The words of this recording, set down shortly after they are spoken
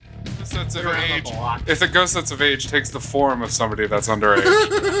ghost that's of Around the age, block. if the ghost that's of age takes the form of somebody that's underage,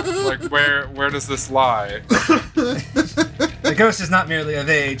 like where does this lie? The ghost is not merely of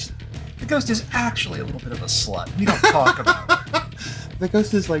age. The ghost is actually a little bit of a slut. We don't talk about it. The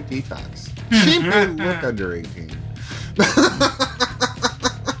ghost is like Detox. She may look under 18.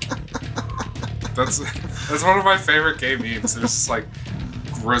 That's one of my favorite gay memes. There's this like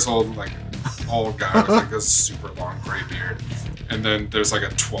grizzled like old guy with like a super long gray beard, and then there's like a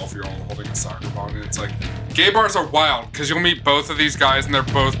 12-year-old holding a soccer ball, and it's like, gay bars are wild because you'll meet both of these guys and they're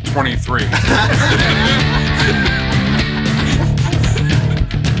both 23.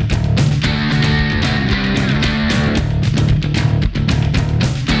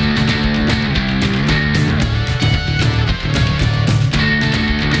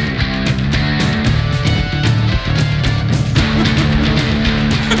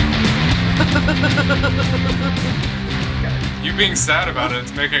 You being sad about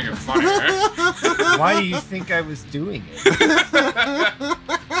it's making it funnier. Why do you think I was doing it?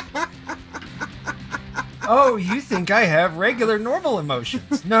 Oh, you think I have regular, normal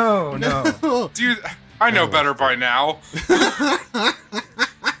emotions? No. Dude, I know better by now.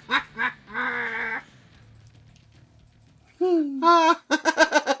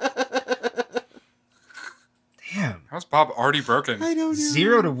 Damn. How's Bob already broken? I don't know.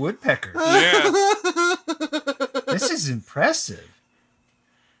 0 to woodpecker. Yeah. This is impressive.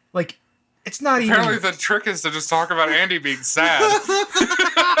 Like, it's not Apparently even... the trick is to just talk about Andy being sad.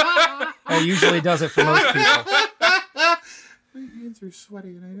 That usually does it for most people. My hands are sweaty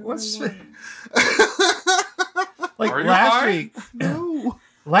and I don't What's... know why. Like, Are you last high? week... No.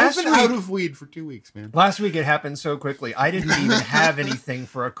 Last I've been week... out of weed for 2 weeks, man. Last week it happened so quickly. I didn't even have anything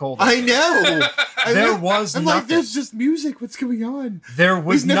for a cold. I know. There was I'm nothing. like, there's just music. What's going on? There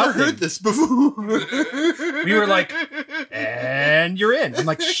was We've never nothing. heard this before. We were like, and you're in. I'm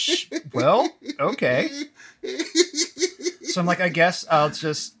like, shh. Well, okay. So I'm like, I guess I'll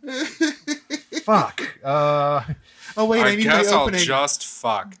just fuck. Oh wait, I I need guess the I'll opening. just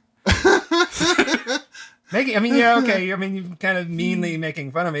fuck. I mean, yeah, okay. I mean, you're kind of meanly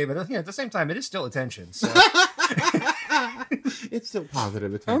making fun of me, but at the same time, it is still attention. So It's still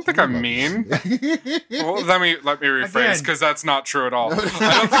positive attention. I don't think I'm mean. Well, let me rephrase, Again. because that's not true at all.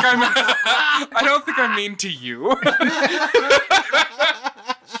 I don't think I'm mean to you.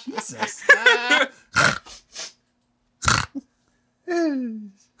 Jesus.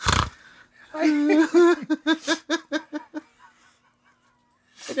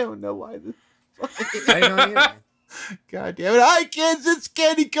 I don't know why this. I don't either. God damn it. Hi, kids. It's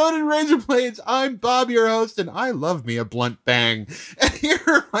Candy Coated Razor Blades. I'm Bob, your host, and I love me a blunt bang. And here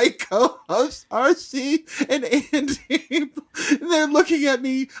are my co-hosts, RC and Andy. And they're looking at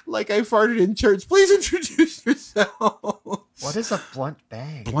me like I farted in church. Please introduce yourselves. What is a blunt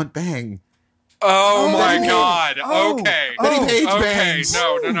bang? Blunt bang. Oh my Betty god. Oh. Okay. Betty Page Okay. bangs.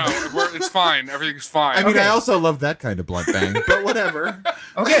 No. It's fine. Everything's fine. I mean, Okay. I also love that kind of blunt bang, but whatever.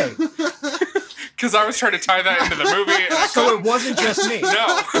 Okay, Because I was trying to tie that into the movie. And I so it wasn't just me. no.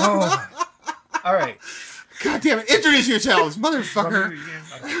 Oh. All right. God damn it. Introduce yourselves, motherfucker.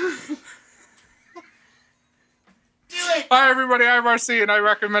 Hi everybody. I'm RC, and I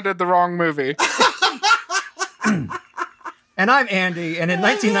recommended the wrong movie. And I'm Andy, and in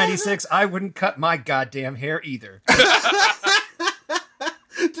 1996, I wouldn't cut my goddamn hair either.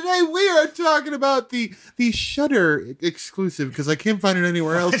 Today we are talking about the Shudder exclusive because I can't find it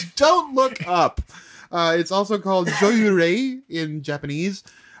anywhere else. Don't Look Up. It's also called Joyurei in Japanese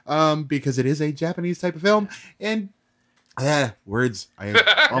because it is a Japanese type of film. And words.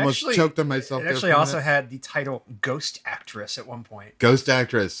 I almost Actually, choked on myself. It there actually for a also minute. had the title Ghost Actress at one point, Ghost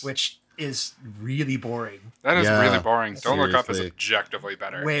Actress. which is really boring. That is Yeah, really boring. Don't Look Up is seriously. objectively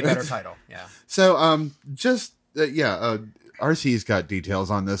better. Way better title. Yeah. So, RC's got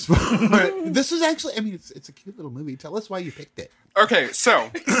details on this. This is actually, I mean, it's a cute little movie. Tell us why you picked it. Okay, so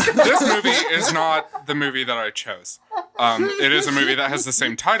this movie is not the movie that I chose. It is a movie that has the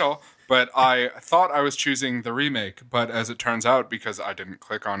same title, but I thought I was choosing the remake. But as it turns out, because I didn't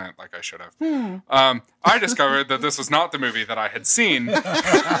click on it like I should have, I discovered that this was not the movie that I had seen.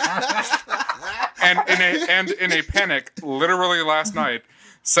 And in a panic, literally last night,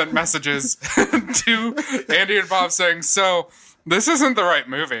 sent messages to Andy and Bob saying, "So this isn't the right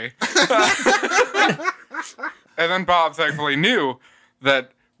movie." And then Bob thankfully knew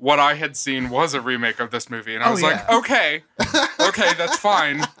that what I had seen was a remake of this movie, and I was like, yeah. okay, that's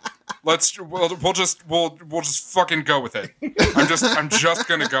fine. We'll just fucking go with it. I'm just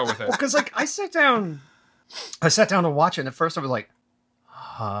gonna go with it. Because like I sat down to watch it, and at first I was like,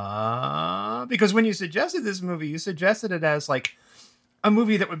 huh? Because when you suggested this movie, you suggested it as like a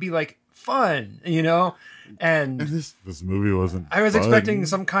movie that would be like fun, you know? And This movie wasn't. I was fun. expecting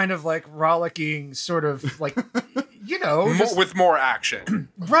some kind of like rollicking sort of like, you know, just, With more action.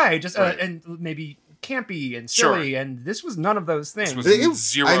 right. Just, Right. and maybe campy and Sure. silly. And this was none of those things. was- It-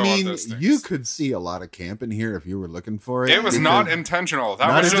 Zero I of mean, those things. you could see a lot of camp in here if you were looking for it. It was because- not intentional. That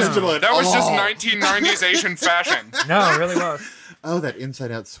Not was just intentional at that was just all. 1990s Asian fashion. No, it really was. Oh, that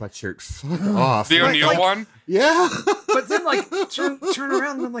inside out sweatshirt. Fuck off. The Right, O'Neill like- one. Yeah. But then like turn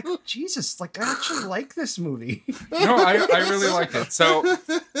around and I'm like, Jesus, like I actually like this movie. No, I really liked it. So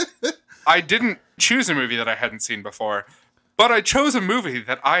I didn't choose a movie that I hadn't seen before, but I chose a movie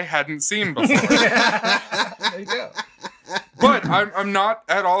that I hadn't seen before. There you go. But I'm not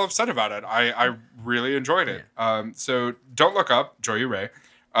at all upset about it. I really enjoyed it. So Don't Look Up, Joyu Rei,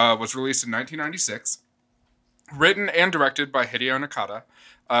 was released in 1996. Written and directed by Hideo Nakata,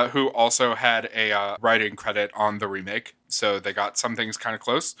 who also had a writing credit on the remake. So they got some things kind of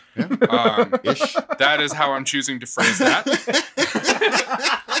close. Ish. That is how I'm choosing to phrase that.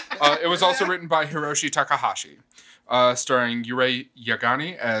 It was also written by Hiroshi Takahashi, starring Yurei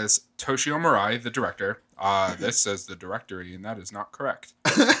Yagami as Toshio Murai, the director. This says the directory, and that is not correct.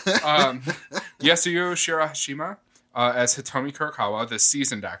 Yasuo Shirashima as Hitomi Kurokawa, the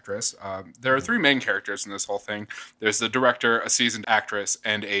seasoned actress. There are three main characters in this whole thing. There's the director, a seasoned actress,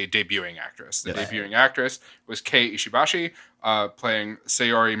 and a debuting actress. The debuting actress was Kei Ishibashi, playing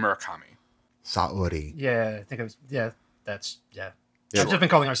Sayori Murakami. Saori. Yeah, I think I was. Yeah, that's yeah. Yeah. I've just been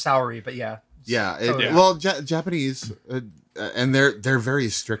calling her Saori, but yeah. Yeah. Totally. Yeah. Well, Japanese, and they're very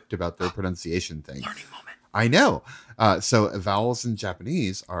strict about their pronunciation thing. Learning moment. I know. So vowels in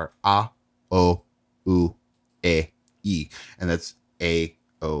Japanese are a, o, u, e, and that's a,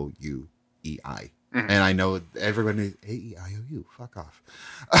 o, u, e, I. Mhm. And I know everybody a, e, I, o, u. Fuck off.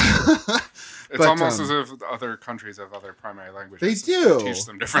 It's But, almost as if other countries have other primary languages. They do. Teach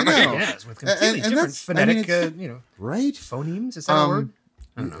them I differently. know. Yes, with completely And different that's- I mean, phonetic, it's- you right? know, phonemes. Is that a word?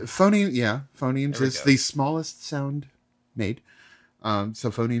 I don't know. Phonemes There we is go. the smallest sound made. So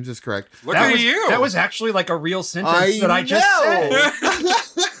phonemes is correct. Look That at was, you. That was actually like a real sentence that I just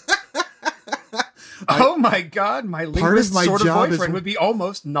said. Oh my god, my Part of linguist my sort of job is- boyfriend would be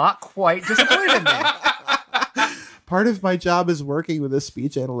almost not quite disappointed in me. Part of my job is working with a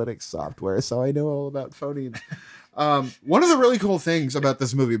speech analytics software, so I know all about phonemes. One of the really cool things about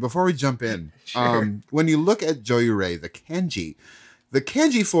this movie, before we jump in, Sure. when you look at Joyu Rei, the kanji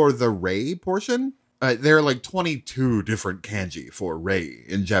for the Rei portion, there are like 22 different kanji for Rei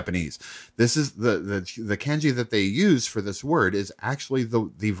in Japanese. This is the kanji that they use for this word is actually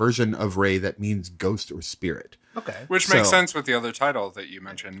the version of Rei that means ghost or spirit. Okay. Which makes So- sense with the other title that you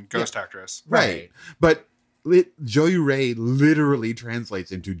mentioned, Ghost Actress. Right. But Joyu Rei literally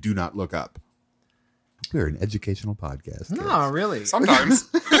translates into "do not look up." We're an educational podcast. No, kids. really. Sometimes.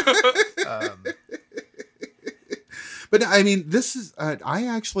 Um, But I mean, this is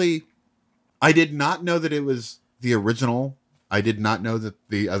I did not know that it was the original. I did not know that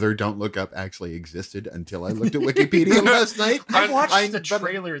the other "Don't Look Up" actually existed until I looked at Wikipedia last night. I watched the but-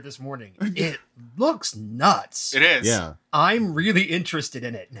 trailer this morning. It looks nuts. It is. Yeah, I'm really interested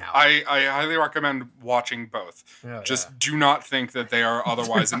in it now. I highly recommend watching both. Oh, Just yeah. do not think that they are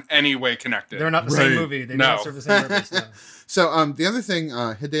otherwise in any way connected. They're not the same Right. movie. They do No. not serve the same purpose. No. So the other thing,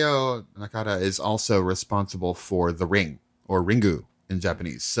 Hideo Nakata is also responsible for The Ring, or Ringu in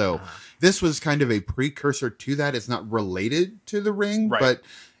Japanese. So this was kind of a precursor to that. It's not related to The Ring, Right. but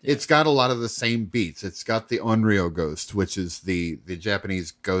it's got a lot of the same beats. It's got the Onryo ghost, which is the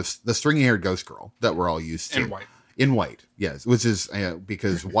Japanese ghost, the stringy-haired ghost girl that we're all used to. In white. In white, yes, which is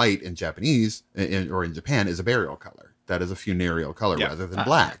because white in Japanese or in Japan is a burial color. That is a funereal color Yeah. rather than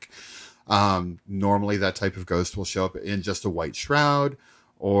black. Normally, that type of ghost will show up in just a white shroud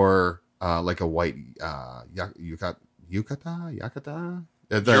or like a white yakata.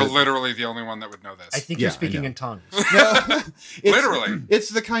 You're literally the only one that would know this. I think Yeah, you're I speaking know. in tongues. It's- Literally. It's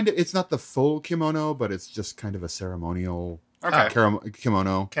the kind of, it's not the full kimono, but it's just kind of a ceremonial Okay.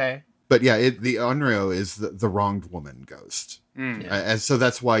 kimono. Okay. But yeah, the Onryo is the wronged woman ghost. Mm. Yeah. And so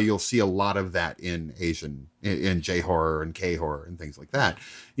that's why you'll see a lot of that in Asian, in J horror and K horror and things like that.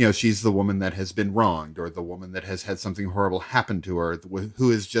 You know, she's the woman that has been wronged or the woman that has had something horrible happen to her, who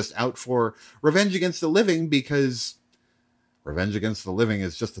is just out for revenge against the living because revenge against the living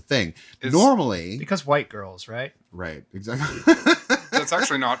is just a thing. It's- Normally, Because white girls, right? right, exactly. That's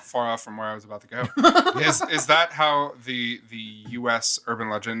actually not far off from where I was about to go. Is that how the U.S. urban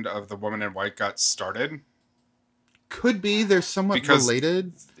legend of the woman in white got started? Could be they're somewhat Because-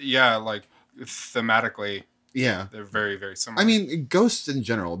 related. Yeah, like thematically. Yeah. They're very, very similar. I mean, ghosts in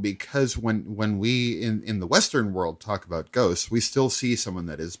general, because when we in the Western world talk about ghosts, we still see someone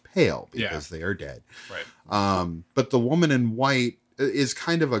that is pale because they are dead. right. But the woman in white is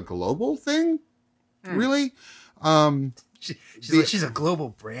kind of a global thing, really. She's a global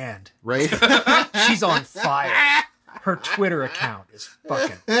brand. Right? She's on fire. Her Twitter account is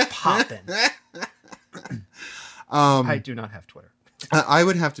fucking popping. I do not have Twitter. I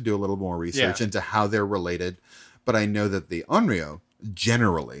would have to do a little more research Yeah. into how they're related, but I know that the Onryo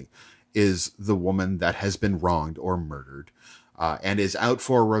generally is the woman that has been wronged or murdered, and is out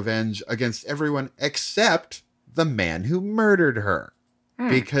for revenge against everyone except the man who murdered her.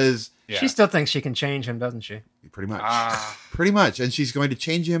 Because Yeah. She still thinks she can change him, doesn't she? pretty much, Ah. pretty much, and she's going to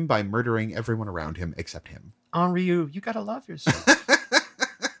change him by murdering everyone around him except him. Henryu, you gotta love yourself.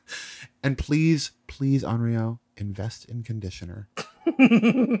 And please, Onryo, invest in conditioner.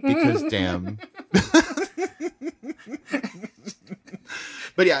 Because damn.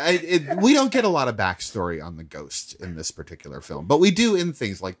 But yeah, we don't get a lot of backstory on the ghost in this particular film, but we do in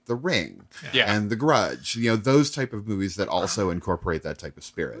things like The Ring Yeah. and The Grudge, those type of movies that also incorporate that type of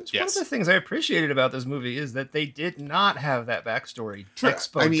spirit. One of the things I appreciated about this movie is that they did not have that backstory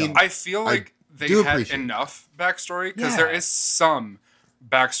expo I mean, dump. I feel like they do had appreciate enough backstory because Yeah. there is some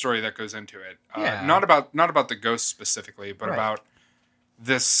backstory that goes into it. Yeah. Not about the ghost specifically, but Right. about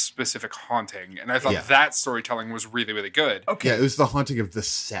this specific haunting. And I thought Yeah. that storytelling was really, really good. Okay, Yeah, it was the haunting of the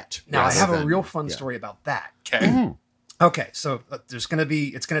set. now I rather have a than- real fun yeah. story about that. Okay. Okay, so it's going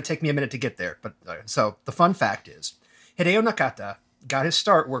to take me a minute to get there. But so the fun fact is, Hideo Nakata got his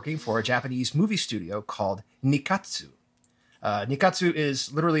start working for a Japanese movie studio called Nikatsu. Nikatsu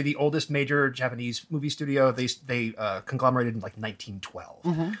is literally the oldest major Japanese movie studio. They conglomerated in like 1912.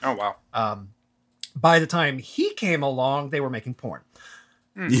 Oh, wow. By the time he came along, they were making porn.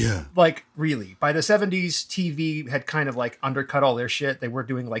 Yeah. Like, really, by the 70s, TV had kind of like undercut all their shit. They were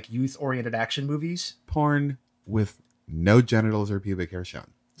doing like youth-oriented action movies. Porn with no genitals or pubic hair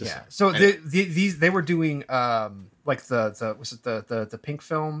shown. Yeah. So they were doing like the Pink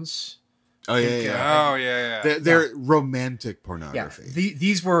films. Oh, yeah. Oh, yeah. They're romantic Yeah. pornography.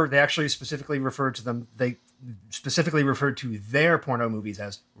 They actually specifically referred to them. They specifically referred to their porno movies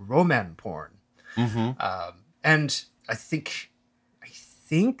as roman porn. And I think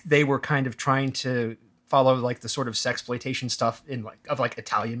they were kind of trying to follow like the sort of sexploitation stuff in like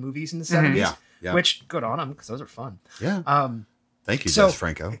Italian movies in the 70s. Yeah. Which good on them because those are fun. Yeah. Thank you, so- Jess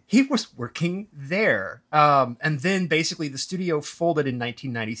Franco. He was working there. And then basically the studio folded in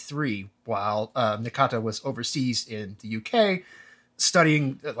 1993 while Nakata was overseas in the UK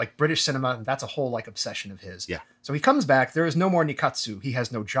studying like British cinema. And that's a whole like obsession of his. Yeah. So he comes back. There is no more Nikatsu. He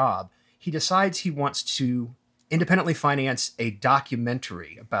has no job. He decides he wants to independently finance a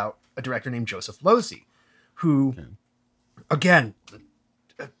documentary about a director named Joseph Losey, who, again,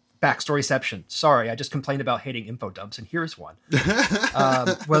 backstoryception. Sorry, I just complained about hating info dumps, and here's one.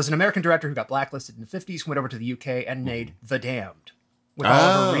 Was an American director who got blacklisted in the 50s, went over to the UK, and made The Damned with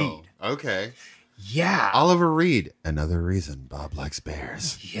Oliver Reed. Okay. Yeah. Oliver Reed. Another reason Bob likes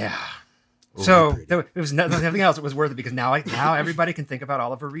bears. Yeah. Oh, So pretty. there was nothing else that was worth it because now everybody can think about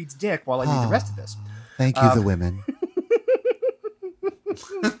Oliver Reed's dick while I read the rest of this. Thank you, the women.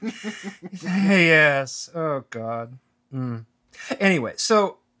 Yes. Oh God. Anyway,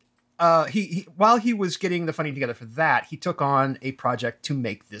 so he while he was getting the funding together for that, he took on a project to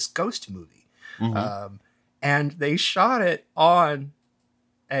make this ghost movie, and they shot it on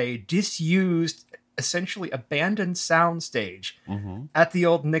a disused, essentially abandoned soundstage at the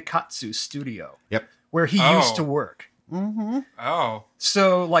old Nikatsu studio. Yep. Where he used to work. Oh.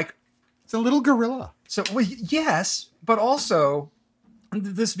 So like. It's a little gorilla. So well, yes, but also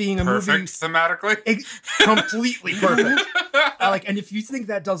this being a Perfect movie thematically. completely perfect. And if you think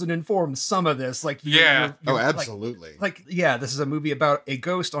that doesn't inform some of this, like you're Absolutely. This is a movie about a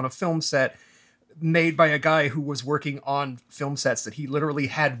ghost on a film set made by a guy who was working on film sets that he literally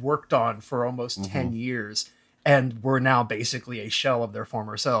had worked on for almost 10 years and were now basically a shell of their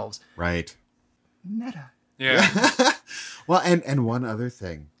former selves. Right. Meta. Yeah. Well, and one other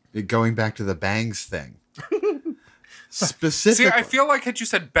thing, going back to the bangs thing. Specifically. See, I feel like had you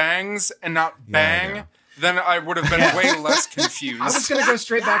said bangs and not I bang, know. then I would have been way less confused. I was going to go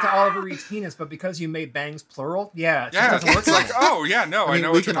straight back to Oliver Reed's penis, but because you made bangs plural, it just doesn't work it's like, anymore. oh, yeah, no, I I mean,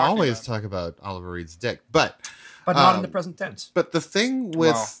 know we what you're can talking always about. talk about Oliver Reed's dick, but Not in the present tense. But the thing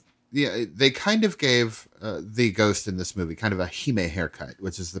with Wow. they kind of gave the ghost in this movie kind of a hime haircut,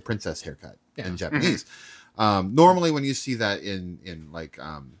 which is the princess haircut in Japanese. Normally, when you see that in like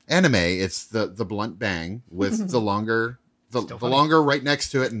anime, it's the blunt bang with the longer the Still funny. longer right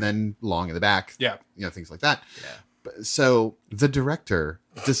next to it, and then long in the back. Yeah. Things like that. Yeah. So the director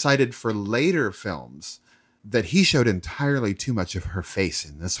decided for later films that he showed entirely too much of her face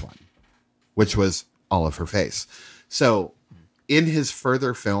in this one, which was all of her face. So in his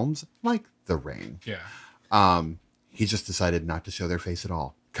further films, like The Ring, he just decided not to show their face at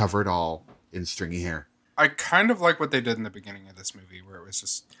all, cover it all in stringy hair. I kind of like what they did in the beginning of this movie, where it was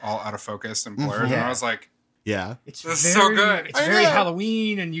just all out of focus and blurred, and Yeah. I was like, Yeah. It's This is so good. It's I very know.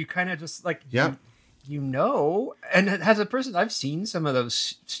 Halloween, and you kind of just like, Yep. you know, and as a person, I've seen some of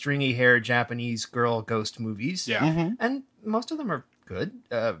those stringy hair Japanese girl ghost movies. yeah. Mm-hmm. And most of them are good.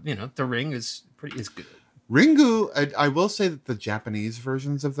 The Ring is good. Ringu, I will say that the Japanese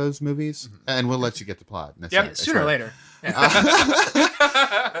versions of those movies, and we'll let you get the plot. in a Yep. sec, I Sooner or swear. later.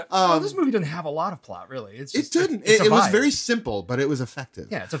 Yeah. Um, This movie doesn't have a lot of plot, really. It's it just, didn't. It's a It was vibe. very simple, but it was effective.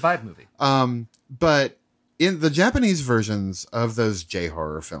 Yeah, it's a vibe movie. But in the Japanese versions of those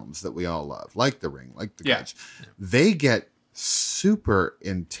J-horror films that we all love, like The Ring, like The Yeah. Grudge, they get super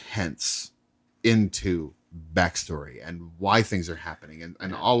intense into backstory and why things are happening, and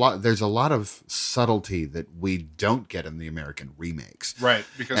there's a lot of subtlety that we don't get in the American remakes. Right,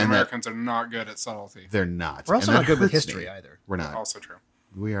 because And Americans are not good at subtlety. They're not. We're also And not that good with hurts history me. either. We're not. Also true.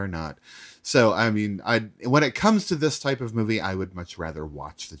 We are not. So, I mean, when it comes to this type of movie, I would much rather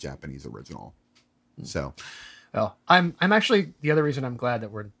watch the Japanese original. So, Well, I'm actually, the other reason I'm glad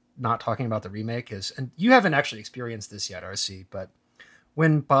that we're not talking about the remake is, and you haven't actually experienced this yet, RC, but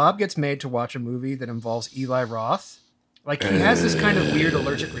when Bob gets made to watch a movie that involves Eli Roth, like he has this kind of weird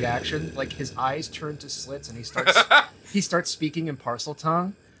allergic reaction, like his eyes turn to slits and he starts speaking in parcel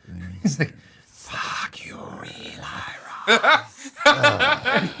tongue. He's like, "Fuck you, Eli Roth."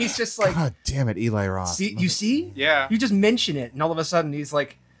 And he's just like, God damn it, Eli Roth. you see? Yeah, You just mention it, and all of a sudden he's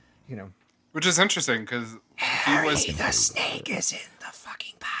like, which is interesting because he was the snake is in the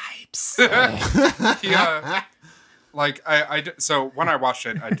fucking pipes. he like so when I watched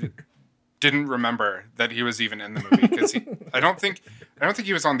it, didn't remember that he was even in the movie because I don't think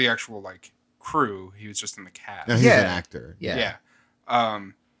he was on the actual like crew. He was just in the cast. No, he's Yeah. an actor. Yeah.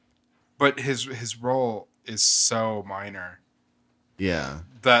 But his role is so minor Yeah.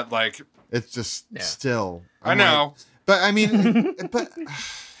 that like It's just Yeah. still. I know. But I mean,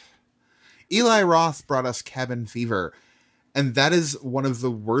 Eli Roth brought us Cabin Fever, and that is one of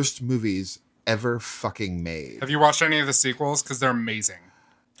the worst movies ever fucking made. Have you watched any of the sequels? Because they're amazing.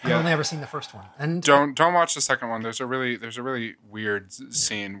 I've only ever seen the first one, and Don't watch the second one. There's a really weird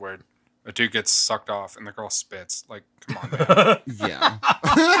scene where a dude gets sucked off and the girl spits. Like, come on, man. Yeah.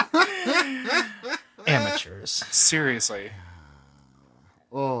 amateurs. Seriously.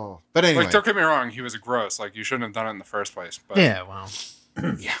 Oh, but anyway. Like, don't get me wrong. He was gross. Like, you shouldn't have done it in the first place. But Yeah, well,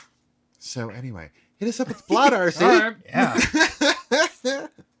 Yeah. So anyway, hit us up with the plot, RC. all right. yeah.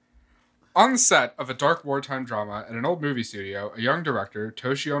 On the set of a dark wartime drama at an old movie studio, a young director,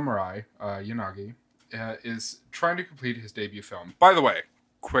 Toshio Murai, Yanagi, is trying to complete his debut film. By the way,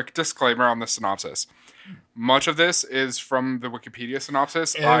 quick disclaimer on the synopsis. Much of this is from the Wikipedia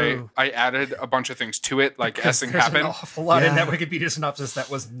synopsis. Ew. I added a bunch of things to it, like Essing There's happened. an awful lot in Yeah. that Wikipedia synopsis that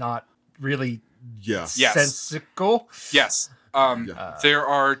was not really Yes. Yes. sensical. Yes. Yeah. There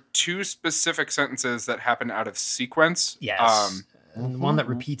are two specific sentences that happen out of sequence. Yes. And one that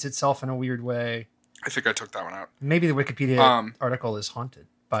repeats itself in a weird way. I think I took that one out. Maybe the Wikipedia article is haunted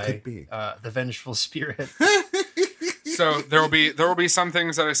by Could be. the vengeful spirit. So there will be some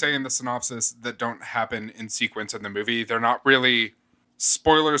things that I say in the synopsis that don't happen in sequence in the movie. They're not really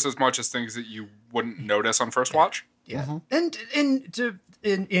spoilers as much as things that you wouldn't notice on first watch. Yeah. And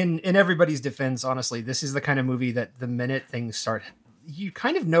in everybody's defense, honestly, this is the kind of movie that the minute things start, you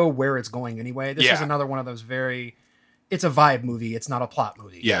kind of know where it's going anyway. This is Yeah. another one of those it's a vibe movie. It's not a plot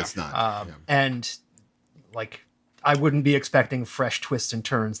movie. Yeah, it's not. Yeah. And like, I wouldn't be expecting fresh twists and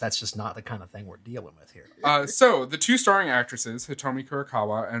turns. That's just not the kind of thing we're dealing with here. So the two starring actresses, Hitomi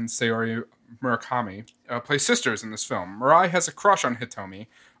Kurokawa and Sayori Murakami, play sisters in this film. Mirai has a crush on Hitomi,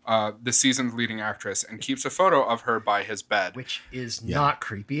 the season's leading actress, and keeps a photo of her by his bed. Which is not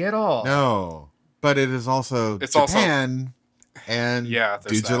creepy at all. No, but it is also It's also- Japan, and Yeah,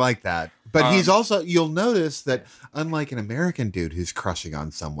 there's dudes are that. like that. But he's also, you'll notice that unlike an American dude who's crushing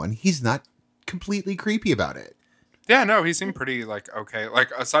on someone, he's not completely creepy about it. Yeah, no, he seemed pretty like okay. Like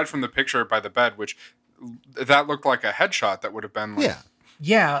aside from the picture by the bed, which that looked like a headshot that would have been like, Yeah,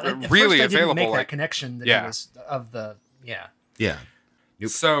 Yeah. At Really first I didn't available, make that like- connection that Yeah. it was of the, yeah. yeah.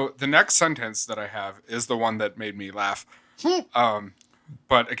 Nope. So the next sentence that I have is the one that made me laugh.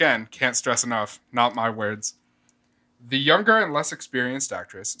 But again, can't stress enough, not my words. The younger and less experienced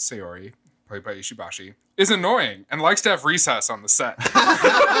actress, Sayori, played by Ishibashi, is annoying and likes to have recess on the set.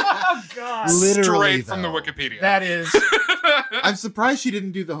 Oh God! Literally, Straight from the though. Wikipedia. That is. I'm surprised she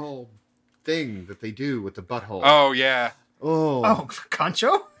didn't do the whole thing that they do with the butthole. Oh, yeah. Oh,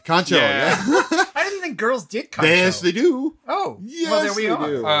 Concho? Concho. Yeah. Yeah. I didn't think girls did Concho. Yes, they do. Oh, Yes, well, there we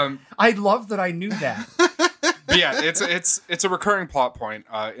they are. do. I love that I knew that. But yeah, it's a recurring plot point.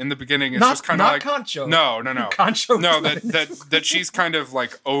 In the beginning, it's Not- just kind of not like Concho. No. Concho. No, was not in this. that she's kind of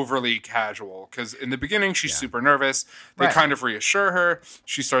like overly casual because in the beginning she's Yeah. super nervous. They Right. kind of reassure her.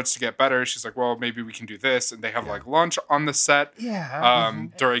 She starts to get better. She's like, well, maybe we can do this, and they have like lunch on the set. Yeah.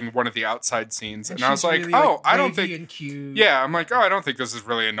 During one of the outside scenes, and I was she's like, really, oh, I don't wavy think. and cute. Yeah, I'm like, oh, I don't think this is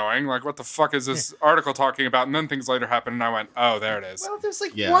really annoying. Like, what the fuck is this article talking about? And then things later happen, and I went, oh, there it is. Well, there's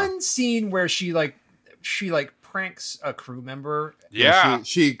like Yeah. one scene where she pranks a crew member. Yeah,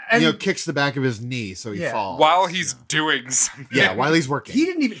 She And- kicks the back of his knee so he Yeah. falls. while he's doing something. Yeah, while he's working. He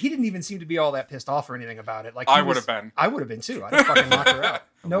didn't even seem to be all that pissed off or anything about it. Like I he would was- have been. I would have been too. I'd have fucking knocked her out.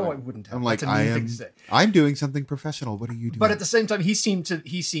 No, I wouldn't have. I'm like, That's a mean thing to say. I'm doing something professional. What are you doing? But at the same time, he seemed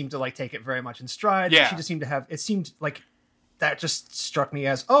to like take it very much in stride. Yeah. She just seemed to have. It seemed like that just struck me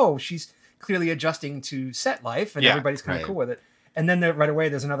as, oh, she's clearly adjusting to set life, and Yeah. everybody's kind of Right. cool with it. And then right away,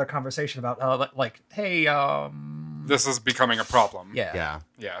 there's another conversation about like, hey, This is becoming a problem. yeah, yeah.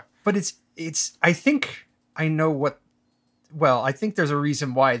 Yeah. But it's. I think I know what. Well, I think there's a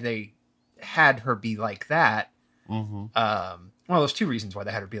reason why they had her be like that. Mm-hmm. Well, there's two reasons why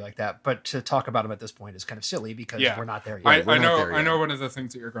they had her be like that, but to talk about them at this point is kind of silly because Yeah. we're not there yet. Right, we're I not know. there I yet. know one of the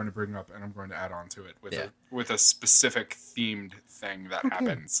things that you're going to bring up, and I'm going to add on to it with a specific themed thing that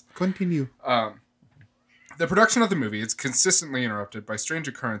happens. Continue. The production of the movie is consistently interrupted by strange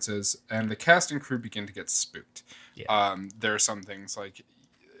occurrences, and the cast and crew begin to get spooked. Yeah. There are some things like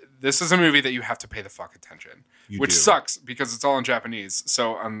this is a movie that you have to pay the fuck attention, You which do. sucks because it's all in Japanese.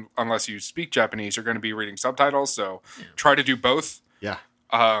 So unless you speak Japanese, you're going to be reading subtitles. So try to do both. Yeah.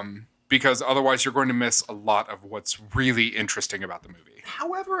 Because otherwise you're going to miss a lot of what's really interesting about the movie.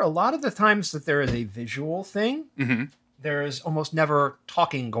 However, a lot of the times that there is a visual thing, Mm-hmm. there is almost never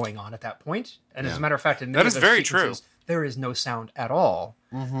talking going on at that point. And as Yeah. a matter of fact, in That many is of those very sequences, there is no sound at all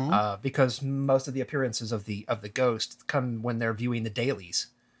Mm-hmm. because most of the appearances of the ghost come when they're viewing the dailies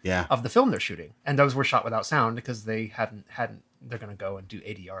Yeah. of the film they're shooting, and those were shot without sound because they hadn't. They're going to go and do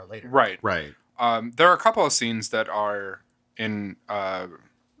ADR later. Right. Right. There are a couple of scenes that are in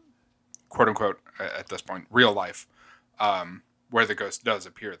quote unquote at this point real life, where the ghost does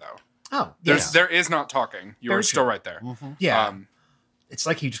appear though. Oh, There is not talking. You Very are still true. right there. Mm-hmm. yeah. It's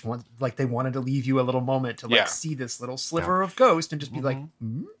like they wanted to leave you a little moment to Yeah. see this little sliver of ghost and just be like,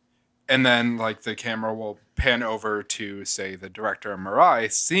 hmm? And then like the camera will pan over to say the director Mirai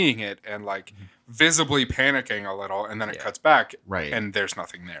seeing it and like visibly panicking a little, and then it Yeah. cuts back, Right. and there's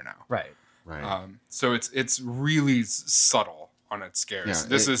nothing there now. Right. Right. So it's really subtle on its scares. Yeah,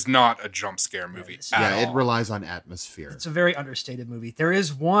 This is not a jump scare movie. this- at yeah, it all. relies on atmosphere. It's a very understated movie. There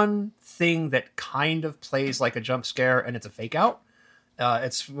is one thing that kind of plays like a jump scare, and it's a fake out.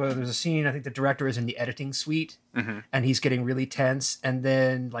 There's a scene, I think the director is in the editing suite, Mhm. and he's getting really tense, and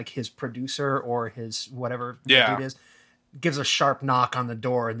then like his producer or his whatever Yeah. dude is gives a sharp knock on the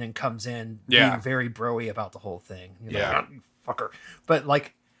door and then comes in Yeah. being very broy about the whole thing. You're Yeah. like, "Ah, you fucker. But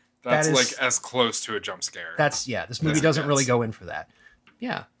like That's that is- like as close to a jump scare. this movie Yes, it doesn't really is. go in for that.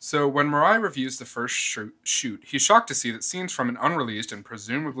 Yeah. So when Mirai reviews the first shoot, he's shocked to see that scenes from an unreleased and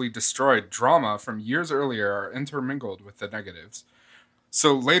presumably destroyed drama from years earlier are intermingled with the negatives.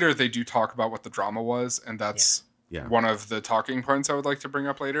 So later they do talk about what the drama was, and that's Yeah. one of the talking points I would like to bring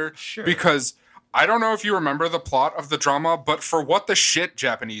up later. Sure. Because I don't know if you remember the plot of the drama, but for what the shit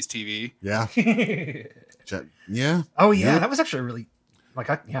Japanese TV. Yeah. Yeah. Oh yeah, Yeah. that was actually really I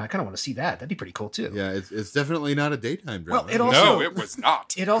kind of want to see that. That'd be pretty cool too. Yeah. It's definitely not a daytime drama. Well, it also- No, it was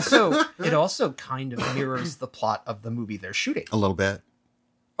not. It also kind of mirrors the plot of the movie they're shooting. a little bit.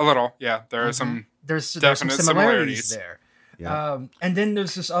 A little, yeah. There are some There's some Definite similarities similarities. there. Yeah. And then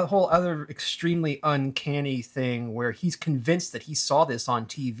there's this whole other extremely uncanny thing where he's convinced that he saw this on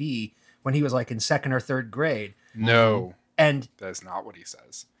TV when he was like in second or third grade, no. and That's not what he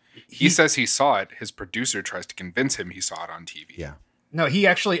says. He says he saw it. His producer tries to convince him he saw it on TV. Yeah. no, he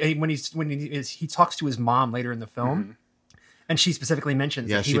actually when he talks to his mom later in the film, and she specifically mentions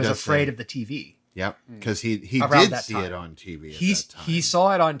Yeah, that he she was does afraid say. of the TV. Yep. Because he Around did that see time. it on TV. At He that time.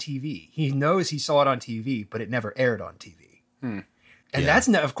 saw it on TV. He knows he saw it on TV, but it never aired on TV. And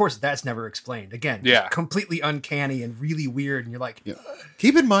Yeah. of course, that's never explained. Again, just Yeah. completely uncanny and really weird. And you're like, Yeah.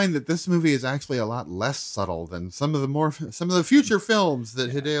 Keep in mind that this movie is actually a lot less subtle than some of the future films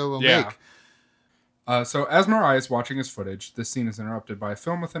that Hideo will Yeah. make. So as Mariah is watching his footage, this scene is interrupted by a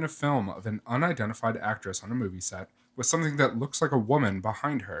film within a film of an unidentified actress on a movie set with something that looks like a woman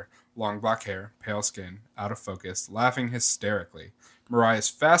behind her. Long black hair, pale skin, out of focus, laughing hysterically. Mariah is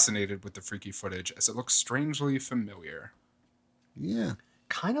fascinated with the freaky footage as it looks strangely familiar. Yeah.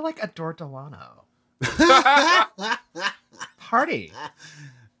 Kind of like Adore Delano. Party.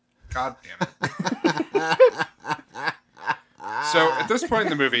 God damn it. So at this point in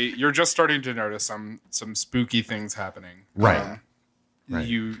the movie, you're just starting to notice some spooky things happening. Right. Right.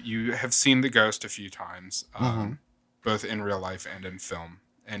 You have seen the ghost a few times, both in real life and in film,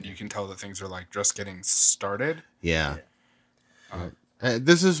 and you can tell that things are like just getting started. Yeah.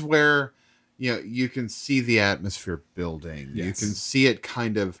 This is where you can see the atmosphere building. Yes. You can see it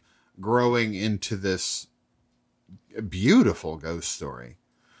kind of growing into this beautiful ghost story.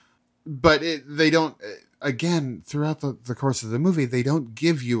 But they don't, again, throughout the course of the movie, they don't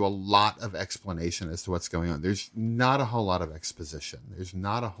give you a lot of explanation as to what's going on. There's not a whole lot of exposition. There's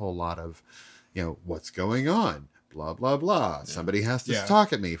not a whole lot of, what's going on. Blah, blah, blah. Yeah. Somebody has to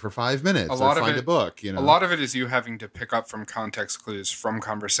talk at me for 5 minutes or find a book. A lot of it is you having to pick up from context clues from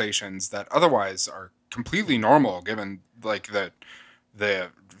conversations that otherwise are completely normal given like the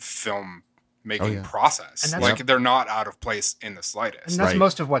film making process. And they're not out of place in the slightest. And that's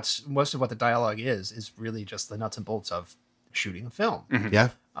most of what the dialogue is really just the nuts and bolts of shooting a film. Mm-hmm. Yeah.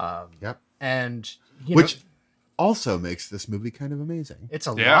 Yep. And which also makes this movie kind of amazing. It's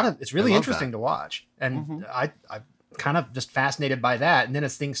it's really interesting to watch. And I'm kind of just fascinated by that. And then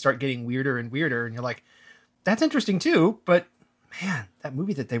as things start getting weirder and weirder, and you're like, that's interesting too, but man, that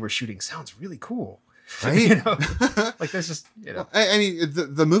movie that they were shooting sounds really cool. Right? Like there's just, I mean,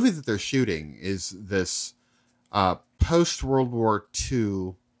 the movie that they're shooting is this post World War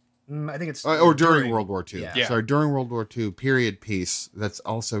II. I think it's during World War II. Yeah. Sorry, during World War II period piece that's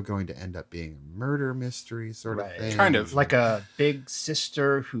also going to end up being a murder mystery sort of thing. Kind of. Like a big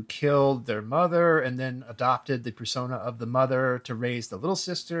sister who killed their mother and then adopted the persona of the mother to raise the little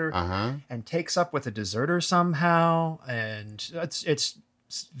sister and takes up with a deserter somehow. And it's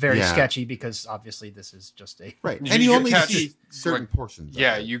very sketchy because obviously this is just a... Right. And you only see certain portions.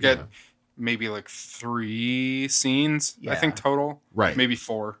 Yeah, you get maybe like 3 scenes, I think, total. Right. Maybe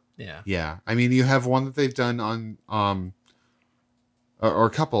 4. Yeah. Yeah. I mean, you have one that they've done on, or a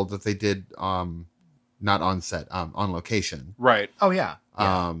couple that they did, not on set, on location. Right. Oh yeah.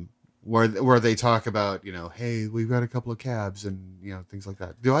 Where they talk about, hey, we've got a couple of cabs and, things like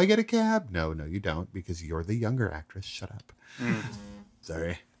that. Do I get a cab? No, you don't because you're the younger actress. Shut up.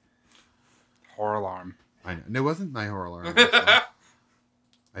 Sorry. Horror alarm. I know. It wasn't my horror alarm.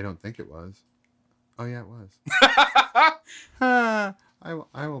 I don't think it was. Oh yeah, it was.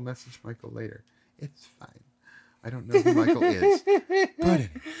 I will message Michael later. It's fine. I don't know who Michael is. But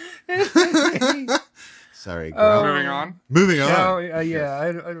anyway. Sorry, girl. Moving on.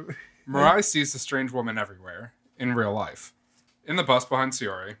 No, Mariah sees the strange woman everywhere in real life. In the bus behind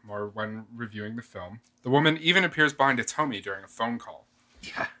Siori, or when reviewing the film, the woman even appears behind Hitomi during a phone call.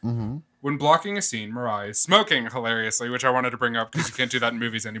 Yeah. Mm-hmm. When blocking a scene, Mariah is smoking hilariously, which I wanted to bring up because you can't do that in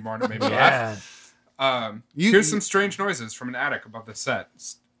movies anymore, and it made me laugh. Here's some strange noises from an attic above the set,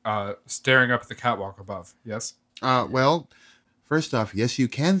 staring up at the catwalk above. Yes? Well, first off, yes, you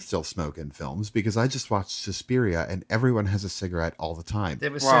can still smoke in films because I just watched Suspiria and everyone has a cigarette all the time.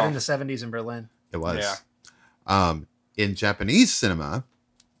 It was set in the 70s in Berlin. It was. Yeah. In Japanese cinema,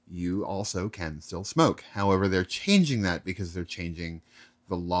 you also can still smoke. However, they're changing that because they're changing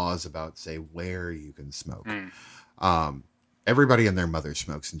the laws about, say, where you can smoke. Everybody and their mother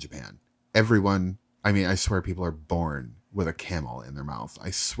smokes in Japan. Everyone, I mean, I swear people are born with a Camel in their mouth.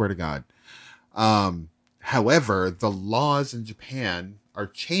 I swear to God. However, the laws in Japan are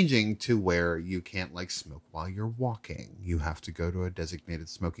changing to where you can't smoke while you're walking. You have to go to a designated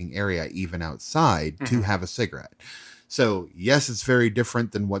smoking area, even outside, to have a cigarette. So yes, it's very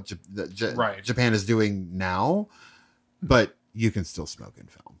different than what Japan is doing now, but you can still smoke in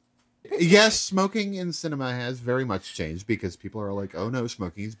film. Yes, smoking in cinema has very much changed because people are like, oh no,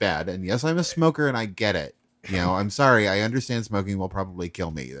 smoking is bad. And yes, I'm a smoker and I get it. I'm sorry. I understand smoking will probably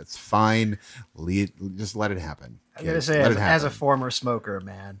kill me. That's fine. Just let it happen. I'm going to say, as a former smoker,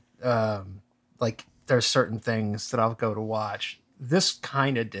 man, there's certain things that I'll go to watch. This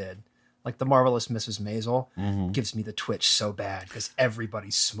kind of did. Like The Marvelous Mrs. Maisel gives me the twitch so bad because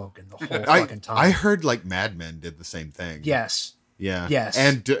everybody's smoking the whole fucking time. I heard Mad Men did the same thing. Yes. Yeah. Yes.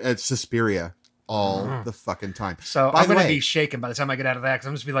 And it's Suspiria all the fucking time. So I'm going to be shaken by the time I get out of that because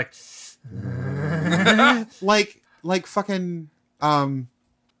I'm just going to be like fucking.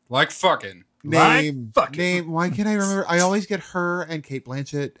 Like fucking. Name. Fuck you. Name. Why can't I remember? I always get her and Kate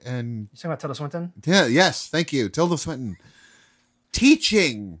Blanchett and You talking about Tilda Swinton? yeah, yes, thank you, Tilda Swinton,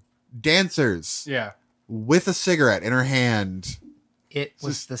 teaching dancers Yeah. with a cigarette in her hand. It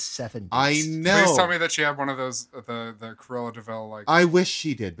was the 70s. I know. Please tell me that she had one of those the Cruella de Vil like I wish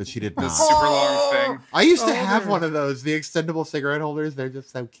she did, but she did the not. super long thing. I used to Oh, have they're- one of those, the extendable cigarette holders. They're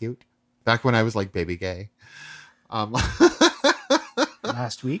just so cute. Back when I was like baby gay.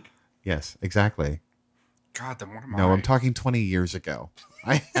 Last week. Yes, exactly. God, then what am No, I? I'm talking 20 years ago.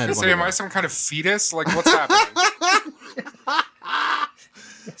 I had one Say, of am I those. some kind of fetus? Like, what's happening?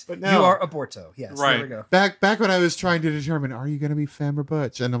 But no. You are aborto. Yes. Right. There we go. Back when I was trying to determine, are you going to be femme or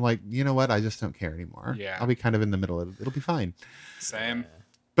butch? And I'm like, you know what? I just don't care anymore. Yeah. I'll be kind of in the middle. It'll be fine. Same.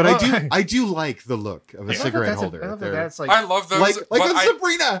 But Well, I do like the look of a Yeah. cigarette I holder. love that They're- that's like, I love those. like but on I,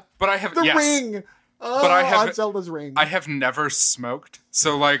 Sabrina, but I have the yes, ring. Oh, But I have- on Zelda's ring. I have never smoked,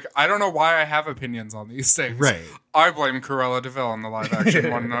 so like I don't know why I have opinions on these things. Right. I blame Cruella de Vil in the live action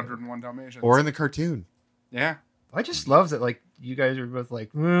 101 Dalmatians. Or in the cartoon. yeah. I just love that, like, you guys are both like,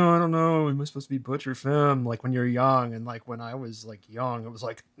 well, I don't know, am I supposed to be butch or femme? Like, when you're young, and like, when I was like young, it was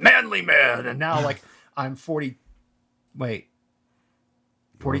like, manly man, and now, like, I'm 42.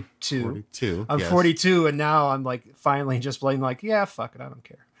 42. I'm yes. 42, and now I'm like, finally just playing, like, yeah, fuck it, I don't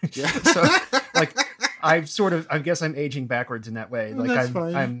care. Yeah. So, like, I've sort of, I guess I'm aging backwards in that way. Like, That's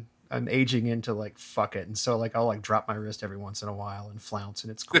fine. I'm aging into like, fuck it. And so, like, I'll like drop my wrist every once in a while and flounce,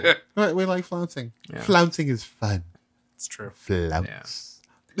 and it's cool. Right, we like flouncing. Yeah. Flouncing is fun. It's true. Flounce.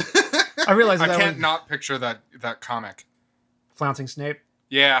 I realize I that can't was not picture that comic. flouncing Snape.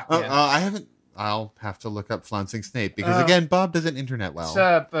 Yeah. Yeah. I haven't. I'll have to look up Flouncing Snape because Uh, again, Bob doesn't internet well.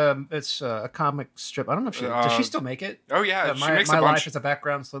 It's a comic strip. I don't know if does she still make it? Oh yeah. She my makes my a life bunch. is a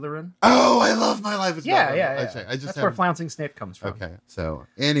background Slytherin. Oh, I love My Life as Yeah, Bob. yeah, yeah. I just That's haven't- where flouncing Snape comes from. Okay, so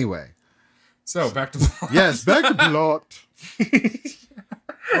anyway, So back to plot. yes, back to plot.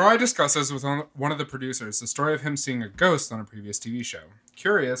 Mariah discusses with one of the producers the story of him seeing a ghost on a previous TV show.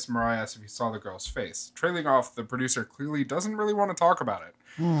 Curious, Mariah asks if he saw the girl's face. Trailing off, the producer clearly doesn't really want to talk about it.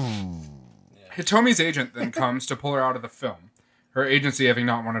 Hitomi's agent then comes to pull her out of the film, her agency having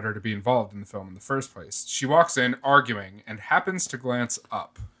not wanted her to be involved in the film in the first place. She walks in, arguing, and happens to glance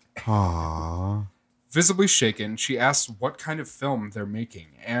up. Aww. Visibly shaken, she asks what kind of film they're making,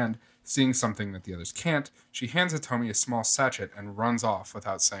 and, seeing something that the others can't, she hands Hitomi a small sachet and runs off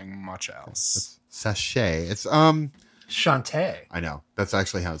without saying much else. Sachet. It's Shantae. I know that's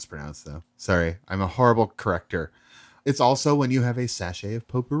actually how it's pronounced though. Sorry, I'm a horrible corrector. It's also when you have a sachet of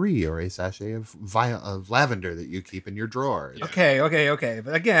potpourri or a sachet of lavender that you keep in your drawer. Yeah. Okay.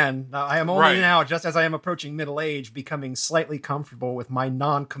 But again, I am only Right. now, just as I am approaching middle age, becoming slightly comfortable with my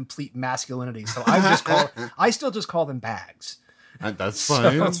non-complete masculinity. So I still just call them bags. That's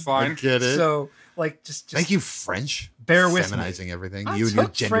fine. That's fine. I get it. So, like, just Thank you, French. Bear with me. feminizing everything. I You and your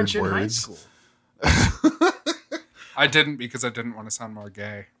took gendered French in high words. school. I didn't because I didn't want to sound more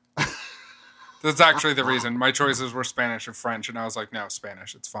gay. That's actually the reason. My choices were Spanish or French, and I was like, no,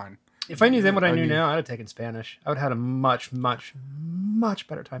 Spanish, it's fine. If I knew then what I I knew mean- now, I'd have taken Spanish. I would have had a much, much, much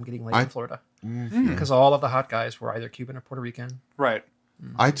better time getting laid in Florida. Because all of the hot guys were either Cuban or Puerto Rican. Right.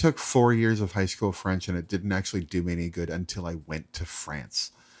 I took 4 years of high school French, and it didn't actually do me any good until I went to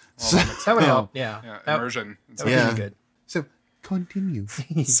France. So, That would help. Yeah. Yeah, That, immersion. that would Yeah. be good. so continue.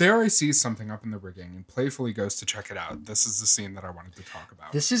 Sarai sees something up in the rigging and playfully goes to check it out. This is the scene that I wanted to talk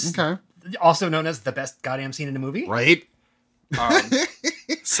about. This is Okay. also known as the best goddamn scene in a movie. Right?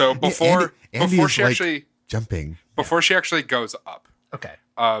 So before Andy before is, she like, actually jumping. goes up, Okay.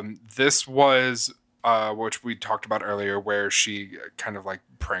 this was which we talked about earlier, where she kind of like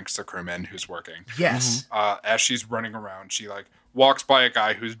pranks the crewman who's working. Yes. As she's running around, she like walks by a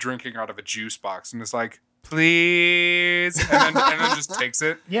guy who's drinking out of a juice box and is like, "Please," and then just takes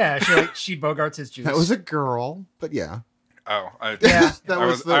it. Yeah. She bogarts his juice. That was a girl, but yeah, Oh, Yeah. that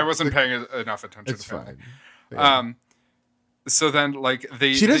I wasn't paying enough attention it's to family. fine. So then, like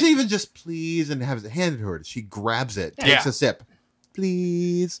She doesn't even just please and have it handed to her. She grabs it, takes Yeah. a sip.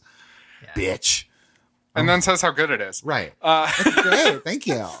 Please, Yeah. bitch. and then says how good it is. Right. Uh, Great. Thank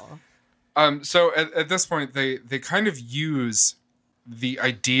you. So at this point, they kind of use the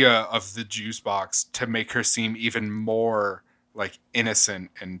idea of the juice box to make her seem even more like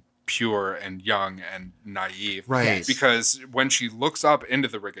innocent and pure and young and naive. Right. Yes. Because when she looks up into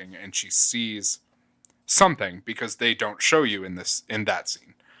the rigging and she sees something, because they don't show you in that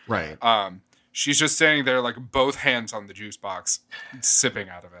scene, Right. she's just standing there like both hands on the juice box, sipping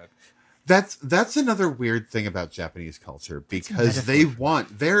out of it. That's another weird thing about Japanese culture because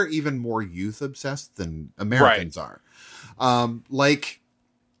they're even more youth obsessed than Americans are. Like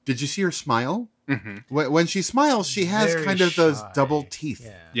Did you see her smile? Mm-hmm. When she smiles, she has Very kind of those shy. double teeth.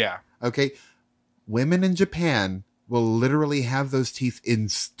 Yeah. Yeah. Okay. Women in Japan will literally have those teeth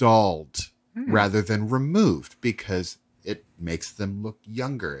installed rather than removed because it makes them look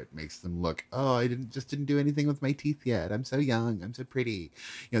younger. It makes them look, oh, I didn't do anything with my teeth yet. I'm so young. I'm so pretty.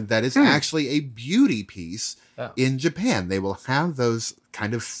 That is actually a beauty piece in Japan. They will have those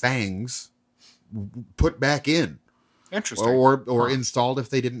kind of fangs put back in. Interesting. Or installed if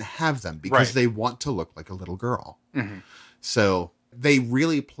they didn't have them because Right. they want to look like a little girl. Mm-hmm. So they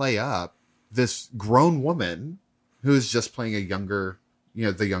really play up this grown woman who's just playing a younger,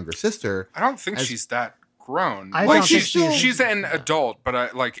 the younger sister. I don't think As- she's that grown. I like don't she's think she's an adult,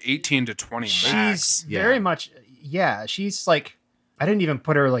 but like 18 to 20 max. She's Yeah. very much, yeah. She's like, I didn't even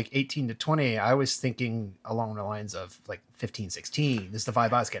put her like 18 to 20. I was thinking along the lines of like 15, 16. This is the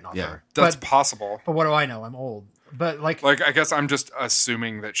vibe I was getting off Yeah. her. That's But possible. what do I know? I'm old. But like Like, I guess I'm just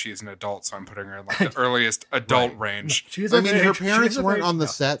assuming that she's an adult, so I'm putting her in like the earliest adult range. she's I of mean, her age. parents She's of weren't age. on the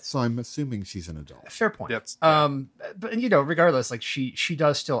No. set, so I'm assuming she's an adult. Fair point. That's- But regardless, like she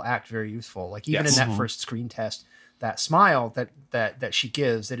does still act very youthful. Like even Yes. in that first screen test, that smile that she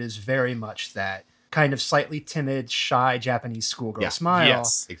gives, it is very much that kind of slightly timid, shy Japanese schoolgirl Yeah. smile.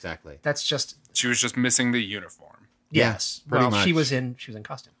 Yes. Exactly. That's just She was just missing the uniform. Yeah, yes. pretty Well, she much. was in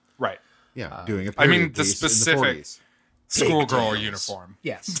costume. Right. Yeah, doing a I mean, period the piece in specific- 40s, Schoolgirl tails. uniform.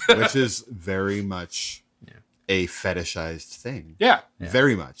 Yes. which is very much a fetishized thing. Yeah.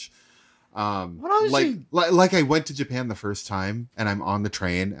 Very much. What else Like, you- like I went to Japan the first time and I'm on the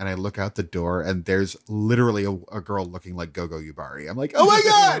train and I look out the door and there's literally a girl looking like Gogo Yubari. I'm like, oh my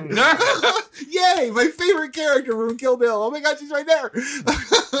God! Yay! My favorite character from Kill Bill. Oh my God, she's right there.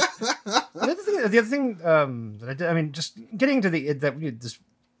 The other thing that I did, I mean, just getting to this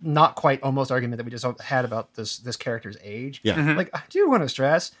not quite almost argument that we just had about this character's age. Yeah. Mhm. Like, I do want to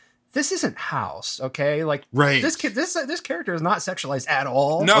stress, this isn't House, okay? Like, Right. this character is not sexualized at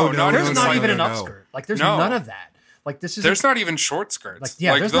all. No, Oh, no, There's no, not no, even no, an no. upskirt. Like, there's No. none of that. Like, this is There's not even short skirts. like,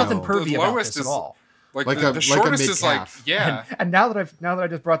 yeah, there's nothing the pervy about lowest this at all. Like, Like the a shortest is like, mid-calf. yeah. And now that I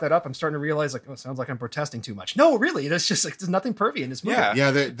just brought that up, I'm starting to realize like, oh, it sounds like I'm protesting too much. No, really, there's just like there's nothing pervy in this movie.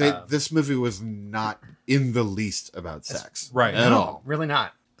 Yeah. Yeah, this movie was not in the least about sex. right. At No, all. really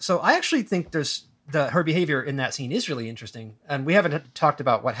not. So I actually think her behavior in that scene is really interesting, and we haven't talked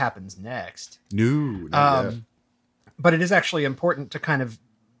about what happens next. No, not yet. But it is actually important to kind of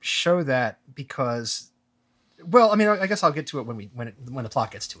show that because, well, I mean, I guess I'll get to it when the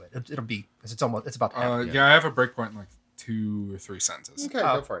plot gets to it. It'll be because it's about to happen. Yeah, I have a breakpoint in like 2 or 3 sentences. Okay,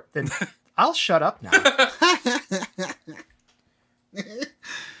 Oh, go for it. Then I'll shut up now.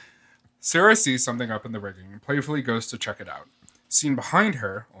 Sarah sees something up in the rigging and playfully goes to check it out. Seen behind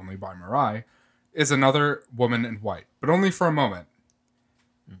her, only by Mirai, is another woman in white, but only for a moment.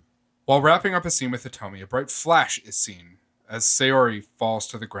 While wrapping up a scene with Hitomi, a bright flash is seen as Sayori falls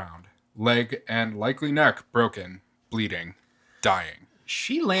to the ground, leg and likely neck broken, bleeding, dying.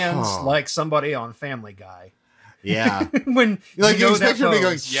 She lands Huh. like somebody on Family Guy. Yeah. When Like, you know that expect her to be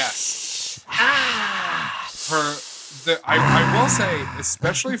going, pose. Yes. I will say,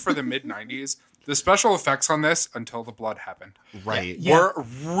 especially for the mid 90s, the special effects on this until the blood happened right. Yeah. were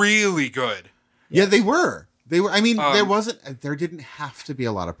really good. Yeah, they were. I mean, Um, there didn't have to be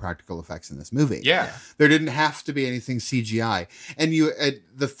a lot of practical effects in this movie. Yeah. There didn't have to be anything CGI. And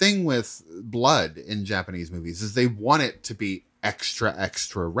the thing with blood in Japanese movies is they want it to be extra,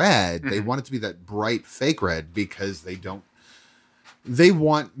 extra red. They want it to be that bright fake red because they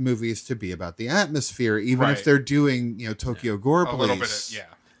want movies to be about the atmosphere, even if Right. they're doing, Tokyo Gore A little bit Police. of, yeah.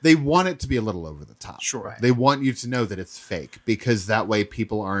 They want it to be a little over the top. Sure. Right. They want you to know that it's fake because that way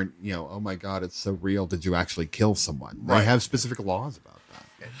people aren't, oh my God, it's so real. Did you actually kill someone? They Right. have specific laws about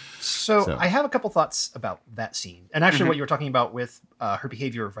that. So So- I have a couple thoughts about that scene, and actually what you were talking about with her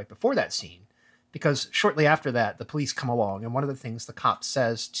behavior right before that scene, because shortly after that, the police come along, and one of the things the cop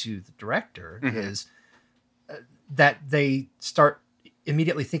says to the director is that they start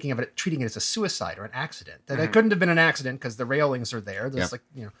immediately thinking of it, treating it as a suicide or an accident. That it couldn't have been an accident because the railings are there. There's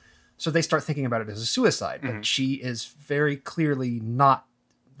Yep. so they start thinking about it as a suicide. But she is very clearly not.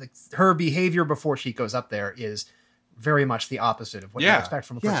 Like, her behavior before she goes up there is very much the opposite of what you Yeah. expect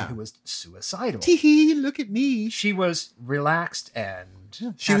from a person Yeah. who was suicidal. Tee-hee, look at me. She was relaxed and She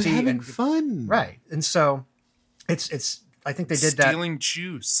was happy having and fun. right, and so it's. I think they did that. Stealing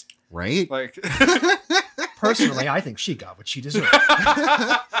juice. Right? Like, Personally, I think she got what she deserved.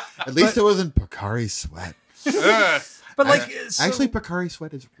 At least it wasn't Pocari Sweat. ugh. But like, so- Actually, Pocari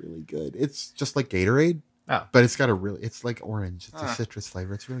Sweat is really good. It's just like Gatorade, Oh. but it's got it's like orange. It's a citrus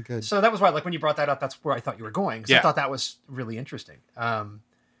flavor. It's really good. So that was why, like, when you brought that up, that's where I thought you were going. Because I Yeah. thought that was really interesting.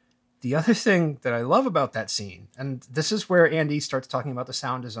 The other thing that I love about that scene, and this is where Andy starts talking about the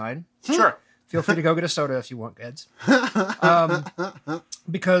sound design. Sure. Feel free to go get a soda if you want, kids.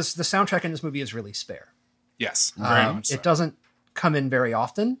 Because the soundtrack in this movie is really spare. Yes. Very much so. It doesn't come in very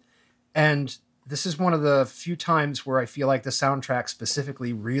often. And this is one of the few times where I feel like the soundtrack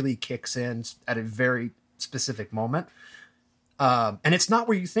specifically really kicks in at a very specific moment. And it's not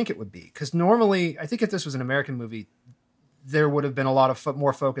where you think it would be. Because normally, I think if this was an American movie, there would have been a lot of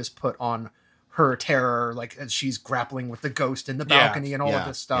more focus put on her terror, like as she's grappling with the ghost in the balcony and all of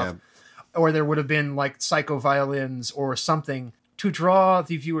this stuff. Or there would have been like psycho violins or something to draw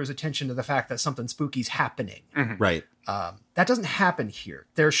the viewer's attention to the fact that something spooky's happening. Mm-hmm. Right. That doesn't happen here.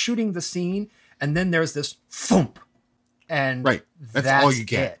 They're shooting the scene, and then there's this thump, and That's all you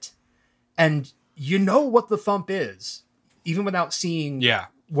get. it. And you know what the thump is, even without seeing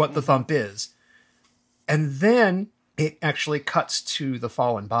what the thump is. And then it actually cuts to the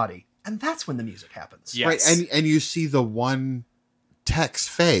fallen body, and that's when the music happens. Yes. Right. And you see the one tech's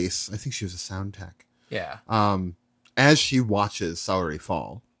face. I think she was a sound tech. Yeah. As she watches Saori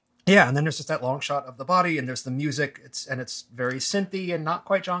fall. Yeah, and then there's just that long shot of the body, and there's the music. It's very synthy and not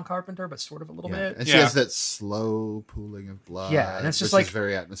quite John Carpenter, but sort of a little bit. And she has that slow pooling of blood. Yeah, and it's just which like is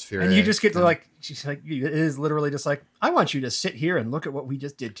very atmospheric. And you just get to like, she's like, it is literally just like, I want you to sit here and look at what we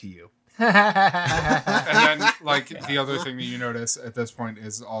just did to you. And then, like, the other thing that you notice at this point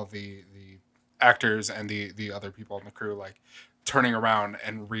is all the actors and the other people in the crew, like, turning around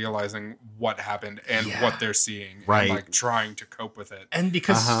and realizing what happened and what they're seeing. Right. And, like, trying to cope with it. And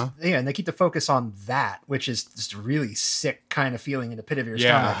because, and they keep the focus on that, which is just a really sick kind of feeling in the pit of your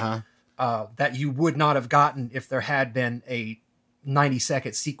stomach that you would not have gotten if there had been a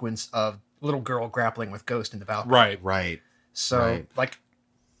 90-second sequence of little girl grappling with ghost in the balcony. Right. So, like,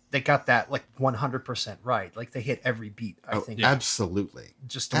 they got that, like, 100% right. Like, they hit every beat, I think. Absolutely.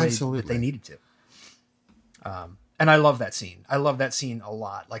 Just the way that they needed to. And I love that scene. I love that scene a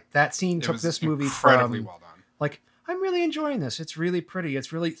lot. Like, that scene took this movie incredibly from, well done. like, I'm really enjoying this. It's really pretty.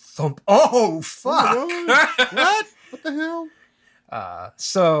 It's really thump. Oh, fuck. What? What the hell?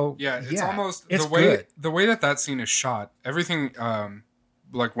 So it's almost it's the way that scene is shot. Everything,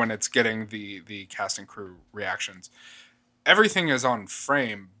 like when it's getting the cast and crew reactions, everything is on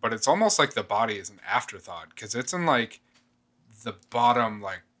frame, but it's almost like the body is an afterthought because it's in like the bottom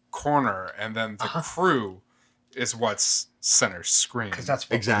like corner, and then the crew is what's center screen. Because that's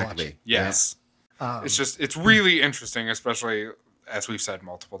what exactly. Yes, it's really interesting, especially as we've said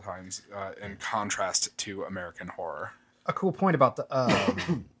multiple times, in contrast to American horror. A cool point about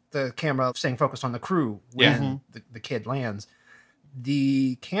the camera staying focused on the crew when the kid lands.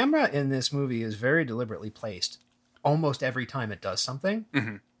 The camera in this movie is very deliberately placed almost every time it does something.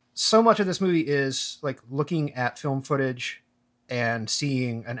 Mm-hmm. So much of this movie is like looking at film footage and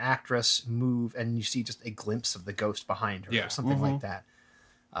seeing an actress move, and you see just a glimpse of the ghost behind her or something like that.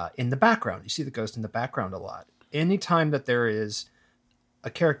 In the background, you see the ghost in the background a lot. Anytime that there is a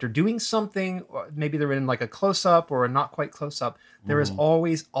character doing something, or maybe they're in like a close-up or a not quite close-up, there is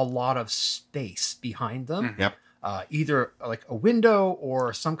always a lot of space behind them. Yep. Either like a window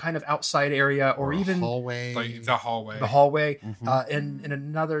or some kind of outside area, or even hallway. Like the hallway. The hallway. In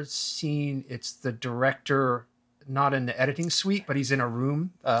another scene, it's the director not in the editing suite, but he's in a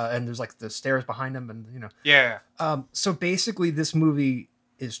room, and there's like the stairs behind him, and you know. Yeah. So basically, this movie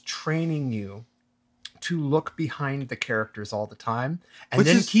is training you to look behind the characters all the time, and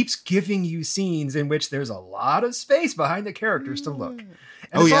then keeps giving you scenes in which there's a lot of space behind the characters to look.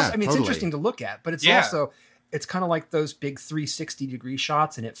 And it's also, I mean, it's interesting to look at, but it's also, it's kind of like those big 360-degree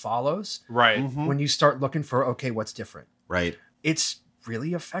shots, and it follows. Right. When you start looking for, okay, what's different? Right. It's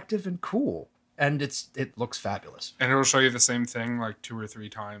really effective and cool, and it looks fabulous. And it'll show you the same thing like 2 or 3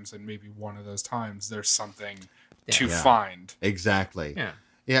 times, and maybe one of those times there's something to find. Exactly. Yeah.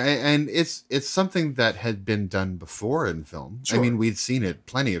 Yeah, and it's something that had been done before in film. Sure. I mean, we'd seen it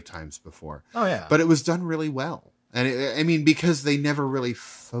plenty of times before. Oh, yeah. But it was done really well. And I mean, because they never really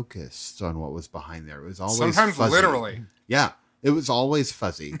focused on what was behind there. It was always sometimes fuzzy. literally. Yeah, it was always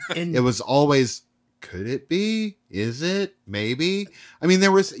fuzzy. It was always, could it be? Is it? Maybe? I mean,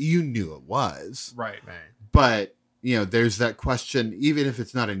 you knew it was. Right. But, you know, there's that question, even if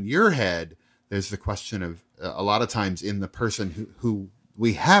it's not in your head, there's the question of a lot of times in the person who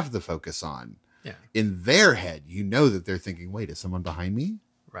we have the focus on. Yeah. In their head, you know that they're thinking, wait, is someone behind me?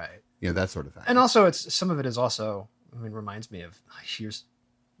 Right. You know, that sort of thing. And also, some of it is also, I mean, reminds me of, here's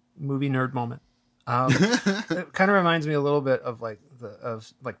movie nerd moment. It kind of reminds me a little bit of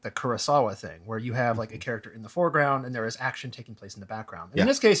the Kurosawa thing, where you have like a character in the foreground and there is action taking place in the background. And in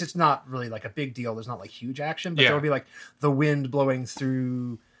this case, it's not really like a big deal. There's not like huge action, but there'll be like the wind blowing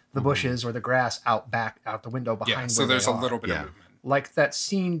through the bushes or the grass out the window behind. Yeah, so where there's they a are. little bit Yeah. of movement. Like that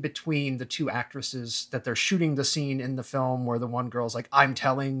scene between the two actresses that they're shooting the scene in the film where the one girl's like, I'm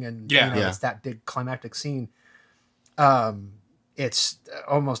telling, and Yeah. Yeah. it's that big climactic scene. It's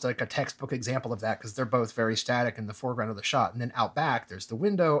almost like a textbook example of that because they're both very static in the foreground of the shot. And then out back, there's the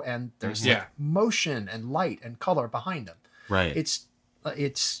window and there's Yeah. like motion and light and color behind them. Right. It's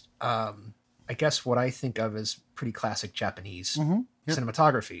I guess what I think of as pretty classic Japanese Mhm. Yep.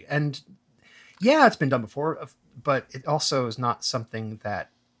 cinematography. And yeah, it's been done before, but it also is not something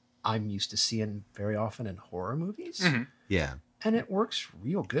that I'm used to seeing very often in horror movies. Mhm. Yeah. And it works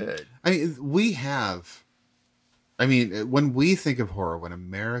real good. When we think of horror, when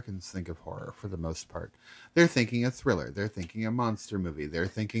Americans think of horror, for the most part, they're thinking a thriller. They're thinking a monster movie. They're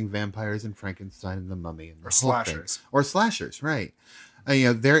thinking vampires and Frankenstein and the Mummy and the Or whole thing. slashers. Or slashers, right?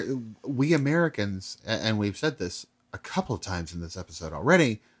 We Americans, and we've said this a couple of times in this episode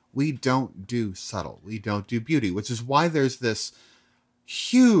already, we don't do subtle. We don't do beauty, which is why there's this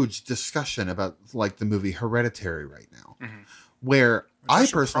huge discussion about like the movie Hereditary right now, Mhm. where I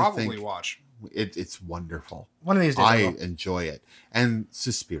should personally probably think watch. it's wonderful. One of these days, I I will. enjoy it. And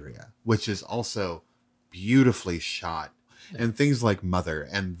Suspiria, which is also beautifully shot. And things like Mother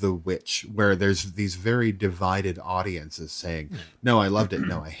and The Witch, where there's these very divided audiences saying, no, I loved it.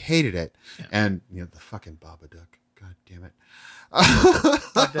 No, I hated it. Yeah. And, the fucking Babadook. God damn it.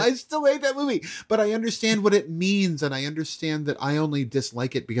 I still hate that movie, but I understand what it means. And I understand that I only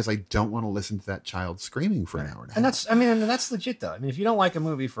dislike it because I don't want to listen to that child screaming for an hour and a half. And that's legit though. I mean, if you don't like a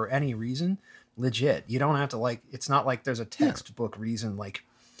movie for any reason, legit, you don't have to like, it's not like there's a textbook reason.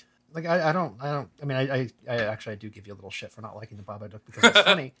 I actually do give you a little shit for not liking the Babadook because it's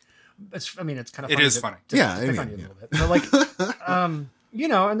funny. It's kind of funny. It is funny. To pick on you a little bit. But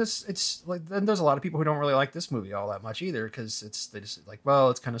and it's like, then there's a lot of people who don't really like this movie all that much either because they just like, well,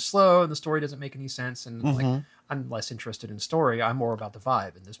 it's kind of slow and the story doesn't make any sense. And like, I'm less interested in story. I'm more about the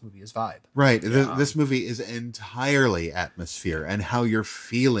vibe, and this movie is vibe. Right. This movie is entirely atmosphere and how you're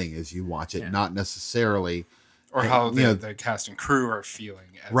feeling as you watch it, Yeah. not necessarily... Or how the cast and crew are feeling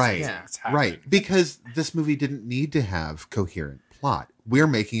as Right. it's happening. Right. Because this movie didn't need to have coherent plot. We're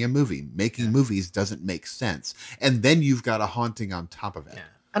making a movie. Making movies doesn't make sense. And then you've got a haunting on top of it. Yeah.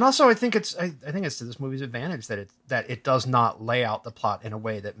 And also, I think it's to this movie's advantage that it does not lay out the plot in a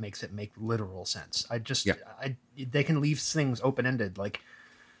way that makes it make literal sense. They can leave things open ended, like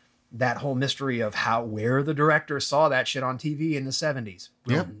that whole mystery of where the director saw that shit on TV in the 70s.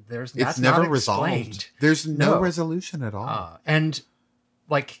 Yeah. That's It's never not resolved. explained. There's no No. resolution at all. And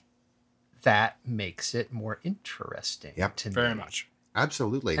like that makes it more interesting Yep. to me. Very much.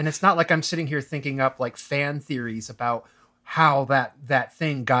 Absolutely. And it's not like I'm sitting here thinking up like fan theories about how that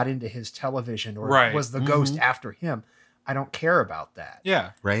thing got into his television or Right. was the ghost after him. I don't care about that.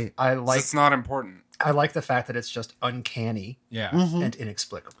 Yeah. right. It's not important. I like the fact that it's just uncanny Yeah. and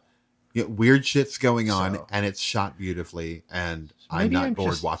inexplicable. Yeah, weird shit's going on, So- and it's shot beautifully, and I'm maybe not I'm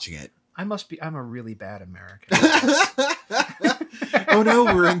bored just- watching it. I'm a really bad American. Oh no,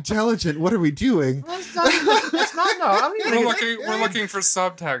 we're intelligent. What are we doing? It's not, no, I don't even think We're looking for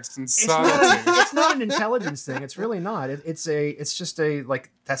subtext and it's not, subtlety. it's not an intelligence thing. It's really not. It's just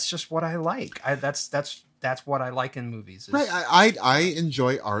that's just what I like. That's what I like in movies. is- Right. I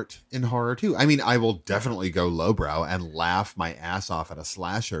enjoy art in horror too. I mean, I will definitely go lowbrow and laugh my ass off at a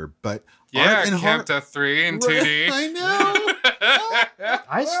slasher, but Yeah, art in Camp Death 3 in 2D. I know.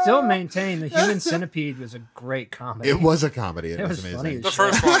 I still maintain the Human Centipede was a great comedy. It was a comedy. It It was was amazing. funny as The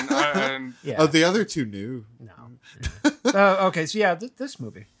first one. And Yeah. Oh, the other two new. No. Okay, so yeah, this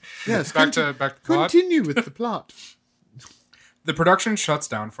movie. Yes. back to plot. Continue with the plot. The production shuts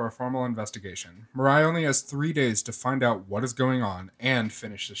down for a formal investigation. Mirai only has 3 days to find out what is going on and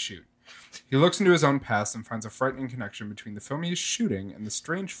finish the shoot. He looks into his own past and finds a frightening connection between the film he is shooting and the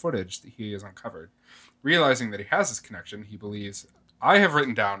strange footage that he has uncovered. Realizing that he has this connection, he believes, I have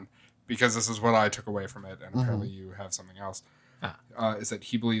written down, because this is what I took away from it, and apparently you have something else, is that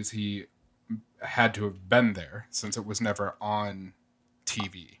he believes he had to have been there since it was never on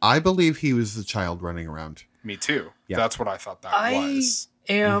TV. I believe he was the child running around. Me too. Yeah. That's what I thought that I was.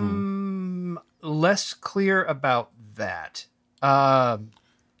 am less clear about that.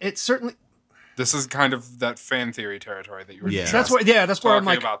 It certainly. This is kind of that fan theory territory that you were Yeah. just That's where. Yeah, that's where I'm talking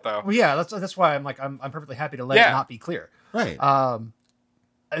like. about, though. Well, yeah, that's why I'm like I'm perfectly happy to let it Yeah. not be clear. Right.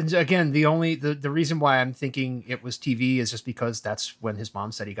 And again, the reason why I'm thinking it was TV is just because that's when his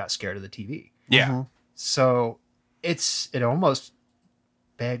mom said he got scared of the TV. Yeah. So it almost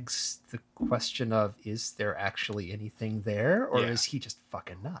begs the question of, is there actually anything there, or Yeah. is he just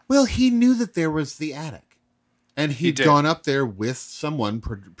fucking nuts? Well, he knew that there was the attic. And he'd did. gone up there with someone,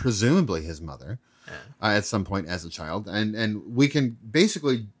 presumably his mother, at some point as a child. And we can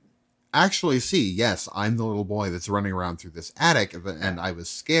basically actually see, yes, I'm the little boy that's running around through this attic, and I was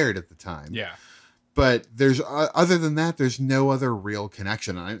scared at the time. Yeah. But there's other than that, there's no other real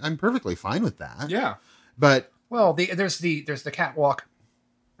connection. And I'm perfectly fine with that. Yeah. But Well, there's the catwalk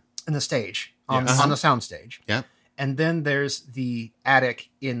and the stage on Yes. on the sound stage. yeah, And then there's the attic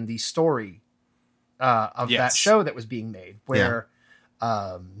in the story of that Yes. show that was being made, where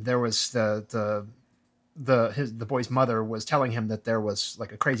there was the boy's mother was telling him that there was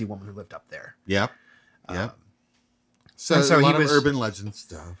like a crazy woman who lived up there. yep. So, and so a lot he of was- urban legend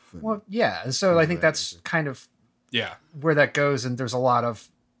stuff. and- Well, yeah, and so I think that's kind of Yeah. where that goes, and there's a lot of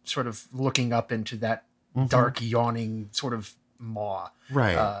sort of looking up into that dark, yawning sort of maw,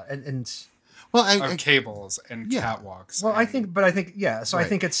 right. and well, Of cables and Yeah. catwalks. well, I and- think yeah. So I Right.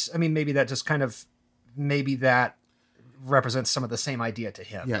 think maybe that just kind of maybe that represents some of the same idea to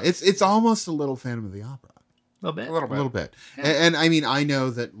him. yeah, it's almost a little Phantom of the Opera. a little bit. a little A bit. little bit. And I mean, I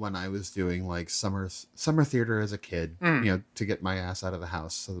know that when I was doing like summer theater as a kid, to get my ass out of the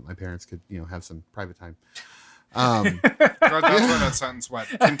house so that my parents could, have some private time. God, that's where that sentence went.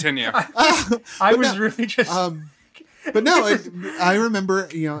 Continue. I was really just But no, I remember,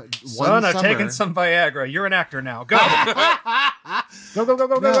 son, one I've summer, taken some Viagra. You're an actor now. Go. go.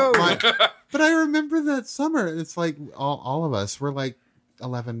 No, but I remember that summer. It's like all of us were like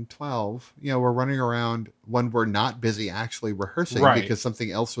 11, 12. We're running around when we're not busy actually rehearsing Right. because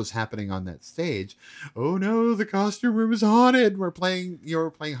something else was happening on that stage. Oh no, the costume room is haunted. We're playing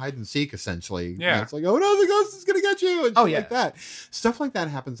hide and seek essentially. Yeah. It's like, oh no, the ghost is gonna get you. And Oh, shit yeah. like that. Stuff like that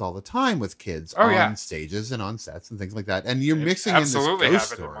happens all the time with kids Oh, on yeah. stages and on sets and things like that. And you're It mixing absolutely in this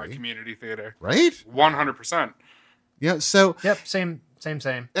ghost happened in my story, community theater. right? 100%. Yeah. So. Yep. Same.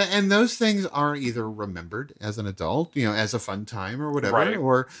 And those things are either remembered as an adult, as a fun time or whatever, Right.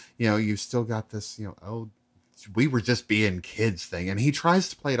 or, you've still got this, we were just being kids thing. And he tries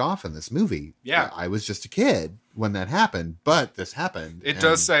to play it off in this movie. Yeah. I was just a kid when that happened, but this happened. It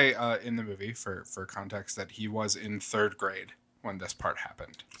does say in the movie, for context, that he was in 3rd grade when this part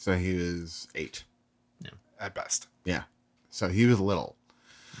happened, So he was 8. at best. Yeah. So he was little.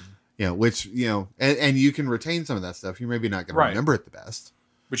 Which, and you can retain some of that stuff. You're maybe not going Right. to remember it the best.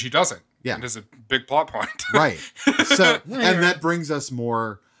 Which he doesn't. Yeah. It is a big plot point. Right. So, Yeah, and you're that brings us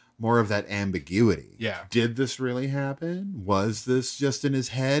more of that ambiguity. Yeah. Did this really happen? Was this just in his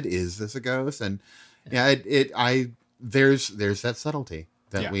head? Is this a ghost? And there's that subtlety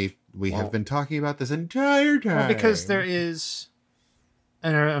that Yeah. we Well- have been talking about this entire time. Well, because there is,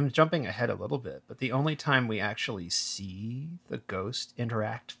 and I'm jumping ahead a little bit, but the only time we actually see the ghost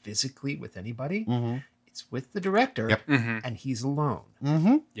interact physically with anybody, it's with the director, Yep. Mm-hmm. and he's alone.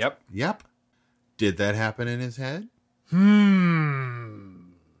 Mm-hmm. Yep. Yep. Did that happen in his head?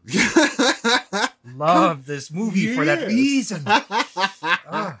 Love this movie for that Yes. reason.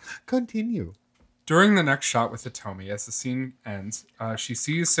 Ah. Continue. During the next shot with Hitomi, as the scene ends, she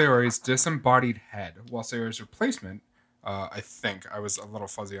sees Sayori's disembodied head, while Sayori's replacement, I think, I was a little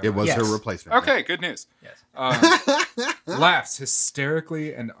fuzzy on It that. was Yes. her replacement. Okay, good news. Yes. Laughs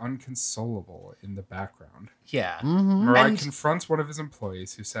hysterically and unconsolable in the background. Yeah. Mm-hmm. Mirai And- confronts one of his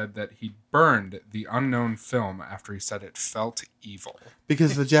employees who said that he burned the unknown film after he said it felt evil.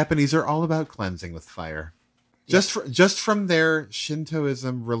 Because the Japanese are all about cleansing with fire. Just from their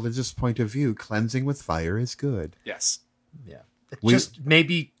Shintoism religious point of view, cleansing with fire is good. Yes. Yeah. We- Just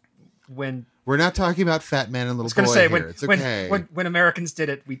maybe when We're not talking about Fat Man and I Little was going Boy to say here. It's when, okay. when Americans did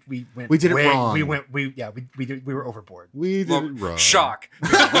it, we went We did it wrong. We were overboard. we did Well, it wrong. shock.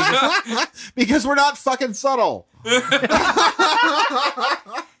 Because we're not fucking subtle.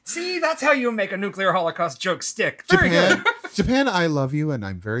 See, that's how you make a nuclear holocaust joke stick. Very Japan, good. Japan, I love you, and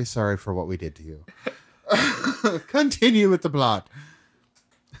I'm very sorry for what we did to you. Continue with the plot.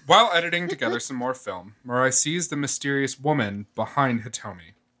 While editing together some more film, Mirai sees the mysterious woman behind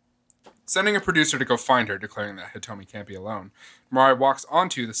Hitomi. Sending a producer to go find her, declaring that Hitomi can't be alone, Mirai walks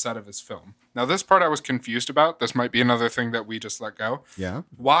onto the set of his film. Now, this part I was confused about. This might be another thing that we just let go. Yeah.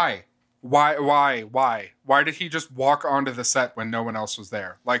 Why? Why did he just walk onto the set when no one else was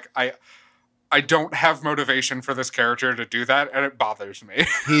there? Like, I don't have motivation for this character to do that, and it bothers me.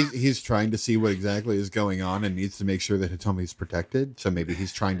 He's trying to see what exactly is going on and needs to make sure that Hitomi's protected. So maybe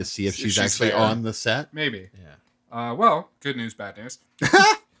he's trying to see if she's actually there. on the set. Maybe. Yeah. Well, good news, bad news.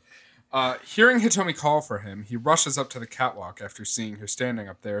 Hearing Hitomi call for him, he rushes up to the catwalk after seeing her standing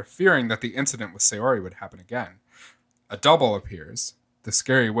up there, fearing that the incident with Sayori would happen again. A double appears, the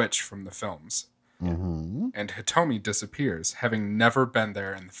scary witch from the films. Mm-hmm. and Hitomi disappears, having never been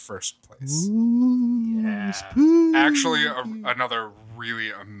there in the first place. Ooh, Yeah. spooky. Actually, another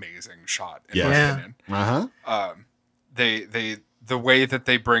really amazing shot, in my Yeah. opinion. Uh-huh. The way that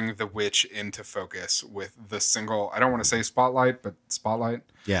they bring the witch into focus with the single, I don't want to say spotlight, but spotlight,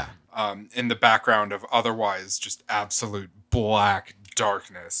 Yeah. in the background of otherwise just absolute black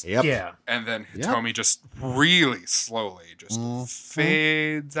darkness. Yep. Yeah. And then Yep. Hitomi just really slowly just Mhm.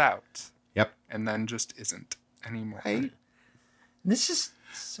 fades out. Yep. And then just isn't anymore. Right. This is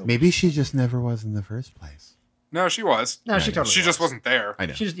so. Maybe she just never was in the first place. No, she was. No, she I know. totally. She just was. wasn't there. I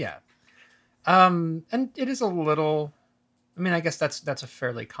know. She's yeah. And it is a little. I mean, I guess that's a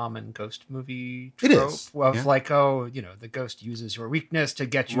fairly common ghost movie It trope is, of yeah. like, oh, you know, the ghost uses your weakness to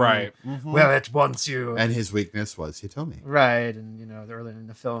get you Right. where it wants you. And his weakness was Hitomi. Right, and you know, early in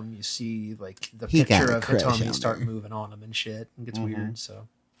the film, you see like the He got picture a of crush Hitomi on start her. moving on him and shit, and gets Mhm. weird. So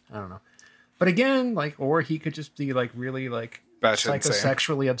I don't know, but again, like, or he could just be like really like Batshit insane.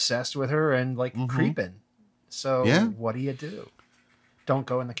 psychosexually obsessed with her and like Mhm. creeping. So Yeah. what do you do? Don't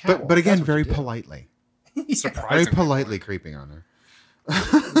go in the catwalk. But again, That's what very you do. politely. Very Surprisingly. politely creeping on her.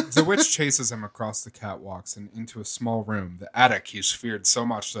 The witch chases him across the catwalks and into a small room, the attic he's feared so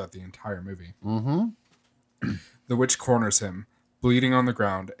much throughout the entire movie. Mm-hmm. The witch corners him, bleeding on the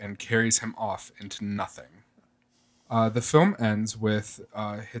ground, and carries him off into nothing. The film ends with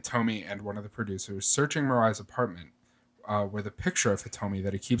Hitomi and one of the producers searching Mirai's apartment, where the picture of Hitomi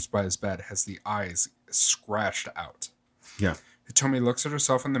that he keeps by his bed has the eyes scratched out. Yeah. Hitomi looks at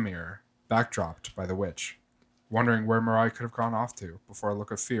herself in the mirror, backdropped by the witch, wondering where Mirai could have gone off to before a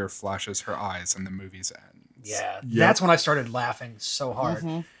look of fear flashes her eyes and the movie's ends. Yeah, Yep. that's when I started laughing so hard.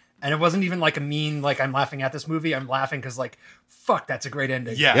 Mhm. And it wasn't even like a mean, like I'm laughing at this movie. I'm laughing because, like, fuck, that's a great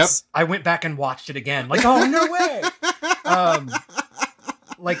ending. Yes. I went back and watched it again. Like, oh, no way.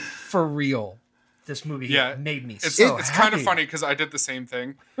 Like, for real, this movie Yeah. made me It's so it's kind of happy. funny because I did the same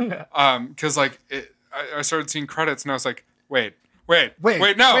thing. Because I started seeing credits and I was like, wait, no. wait.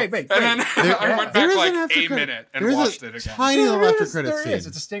 And then I went There back is like an after a credit. minute and There is watched a it again. tiny little after There credits is. scene.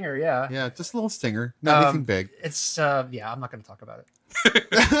 It's a stinger, yeah. Yeah, just a little stinger. Not anything big. It's, yeah, I'm not going to talk about it.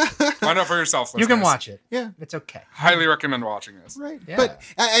 Find out for yourself. You can listeners. watch it. Yeah. It's okay. Highly recommend watching this. Right. Yeah. But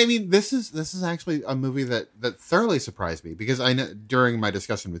I mean, this is actually a movie that thoroughly surprised me because I know during my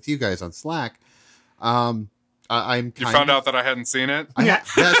discussion with you guys on Slack, I'm kind You found out that I hadn't seen it? Yeah.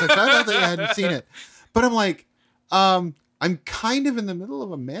 Yes, I found out that I hadn't seen it, but I'm like, I'm kind of in the middle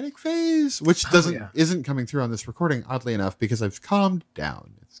of a manic phase, which isn't coming through on this recording, oddly enough, because I've calmed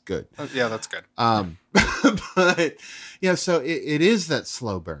down. It's good. Yeah, that's good. But yeah, so it is that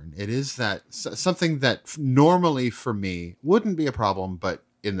slow burn. It is that something that normally for me wouldn't be a problem, but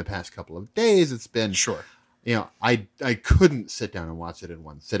in the past couple of days, it's been Sure. you know, I couldn't sit down and watch it in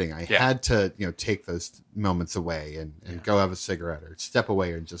one sitting. I Yeah. had to, take those moments away and go have a cigarette or step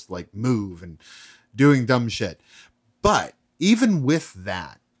away and just like move and doing dumb shit. But even with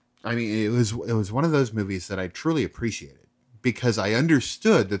that, I mean, it was one of those movies that I truly appreciated because I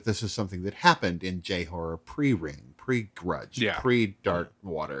understood that this is something that happened in J-horror pre-Ring, pre-Grudge, Yeah. pre-Dark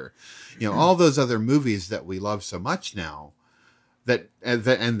Water, all those other movies that we love so much now that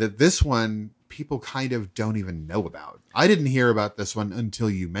this one people kind of don't even know about. I didn't hear about this one until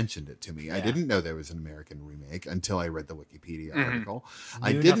you mentioned it to me. I didn't know there was an American remake until I read the Wikipedia article.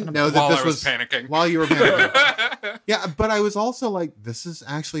 I Knew didn't nothing know about that While this I was panicking. while you were panicking. Yeah, but I was also like, this is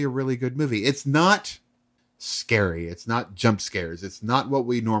actually a really good movie. It's not scary. It's not jump scares. It's not what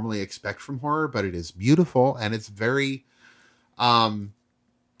we normally expect from horror, but it is beautiful and it's very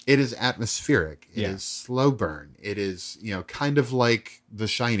it is atmospheric. It is slow burn. It is, kind of like The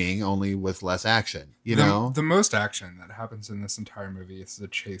Shining, only with less action, The most action that happens in this entire movie is the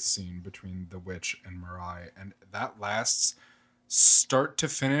chase scene between the witch and Mirai, and that lasts start to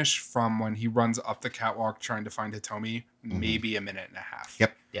finish from when he runs up the catwalk trying to find Hitomi, maybe a minute and a half.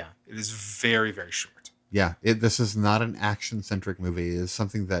 Yep. Yeah. It is very, very short. Yeah, this is not an action-centric movie. It is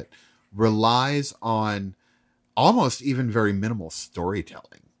something that relies on almost even very minimal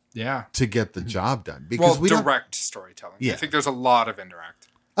storytelling Yeah. to get the job done. Because Well, direct storytelling. Yeah. I think there's a lot of indirect.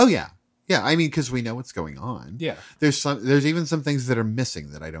 Oh yeah, yeah. I mean, because we know what's going on. Yeah. There's even some things that are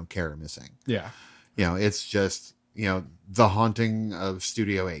missing that I don't care are missing. Yeah. It's just the haunting of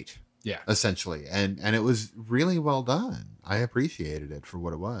Studio 8. Yeah. Essentially, and it was really well done. I appreciated it for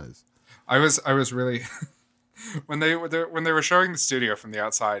what it was. I was really when they were showing the studio from the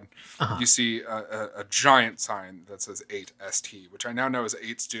outside, you see a giant sign that says 8ST, which I now know is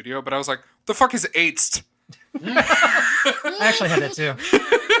 8 Studio, but I was like, the fuck is 8st? I actually had that too.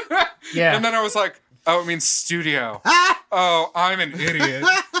 Yeah. And then I was like, oh, it means studio. Oh, I'm an idiot.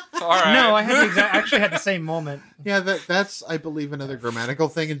 All right. No, I had actually had the same moment. Yeah, that's I believe another grammatical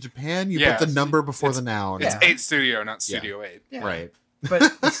thing in Japan. You Yes. put the number before the noun. It's Yeah. 8 Studio, not Studio 8. Yeah. Right. But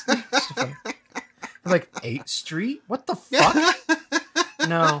it's funny. Like 8th Street? What the fuck?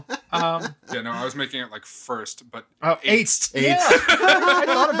 No. Yeah, no, I was making it like first, but Oh, 8th. 8th. Yeah. I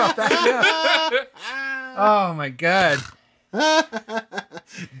thought about that. Yeah. Oh my god.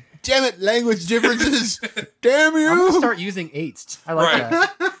 Damn it, language differences. Damn I'm gonna you. start using 8th. I like Right.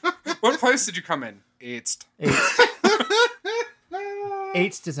 that. What place did you come in? 8th. 8th.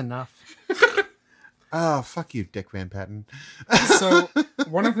 8th is enough. Oh, fuck you, Dick Van Patten. So,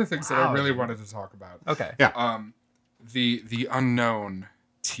 one of the things that I Wow. really wanted to talk about, Okay. the Unknown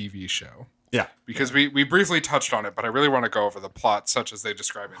TV show. Yeah. Because we briefly touched on it, but I really want to go over the plot such as they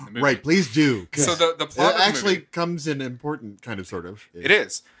describe it in the movie. Right, please do. 'Cause So the plot it of the actually movie, comes in important, kind of, sort of. it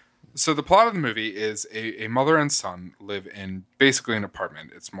is. So the plot of the movie is a mother and son live in basically an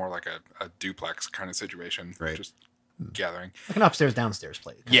apartment. It's more like a duplex kind of situation. Right. Just gathering. Like an upstairs downstairs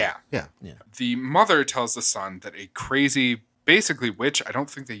plate. Yeah. Yeah. The mother tells the son that a crazy, basically witch, I don't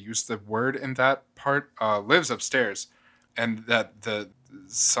think they use the word in that part, lives upstairs, and that the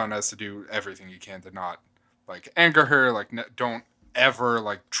son has to do everything he can to not like anger her, like don't ever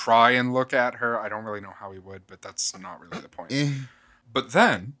like try and look at her. I don't really know how he would, but that's not really the point. But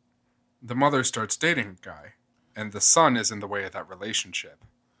then the mother starts dating a guy, and the son is in the way of that relationship.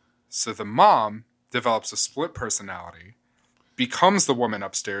 So the mom develops a split personality, becomes the woman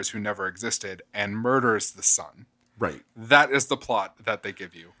upstairs who never existed, and murders the son. Right. That is the plot that they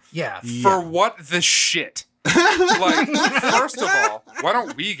give you. Yeah. For what the shit? Like, first of all, why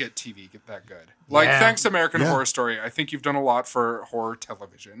don't we get TV that good? Like, Yeah. thanks American Yeah. Horror Story. I think you've done a lot for horror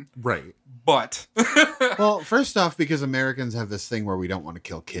television. Right. But, Well, first off, because Americans have this thing where we don't want to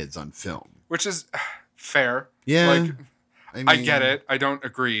kill kids on film. which is fair. Yeah. Like, I mean, get it. I don't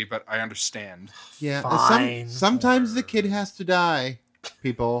agree, but I understand. Yeah. Fine. Sometimes the kid has to die.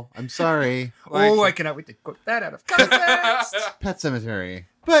 People, I'm sorry. Like- Oh, I cannot wait to quote that out of context. Pet Cemetery.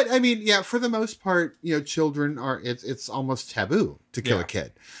 But I mean, yeah, for the most part, children are it's almost taboo to kill Yeah. a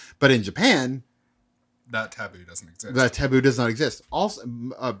kid. But in Japan, That taboo doesn't exist. that taboo does not exist. Also,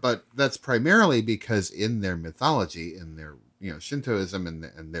 but that's primarily because in their mythology, in their Shintoism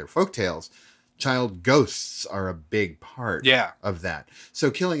and their folktales, child ghosts are a big part Yeah. of that.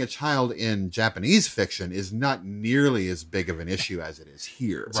 So killing a child in Japanese fiction is not nearly as big of an issue as it is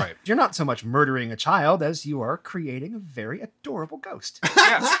here. Right. You're not so much murdering a child as you are creating a very adorable ghost.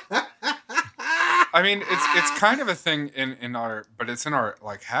 Yes. I mean, it's kind of a thing in our, but it's in our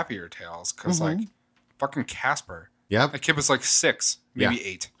like happier tales because like fucking Casper, Yep. that kid was like 6, maybe Yeah.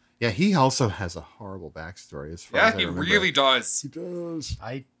 8. Yeah, he also has a horrible backstory as far Yeah, as I he remember. really does. He does.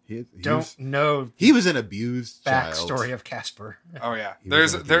 I He don't was, know he was an abused backstory child. of Casper. Oh yeah, He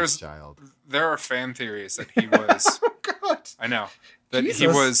was an there's abused child. there are fan theories that he was. Oh God. I know that he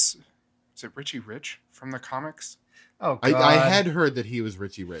Jesus. was. Is it Richie Rich from the comics? Oh God. I had heard that he was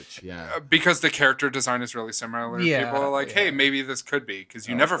Richie Rich. Yeah. Because the character design is really similar. Yeah, People are like, yeah. hey, maybe this could be because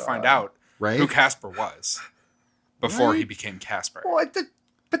you Oh, never God. find out Right? who Casper was before he Right. became Casper. What the?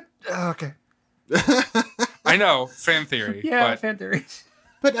 But okay. I know, fan theory. Yeah, but fan theory.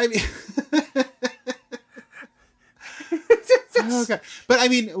 But I mean, okay. But I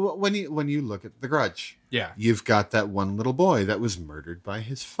mean, when you look at The Grudge, yeah, you've got that one little boy that was murdered by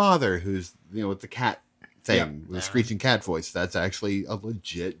his father, who's with the cat thing, with the screeching cat voice. That's actually a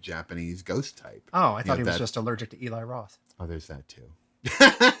legit Japanese ghost type. Oh, I thought he was that- just allergic to Eli Roth. Oh, there's that too.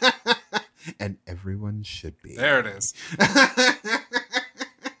 And everyone should be. there it is.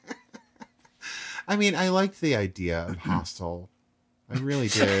 I mean, I liked the idea of Hostel. I really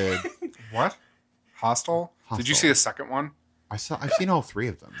did. What? Hostel? Did you Hostel. see the second one? I've seen all three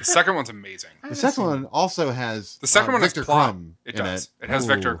of them. The second one's amazing. The second one also has The second one has Victor plot. Crumb It in does. It has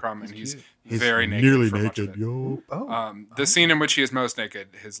Victor Ooh. Crumb, and he's He's very naked. nearly for much of naked. it. Yo. Oh, The scene in which he is most naked,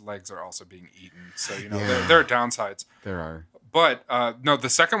 his legs are also being eaten. So Yeah. there are downsides. There are. But no, the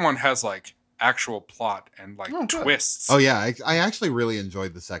second one has like actual plot and like Oh, good. twists. Oh yeah, I actually really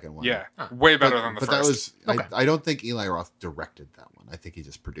enjoyed the second one. Yeah, Huh. way better but, than the but first. that was Okay. I don't think Eli Roth directed that one. I think he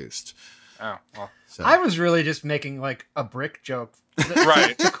just produced. Oh well, So I was really just making like a brick joke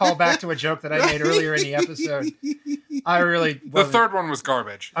right. to call back to a joke that I made earlier in the episode. I really The wasn't- third one was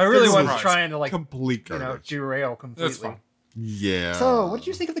garbage. I really Third wasn't one was trying to like complete garbage. derail completely. That's fine. Yeah. So, what did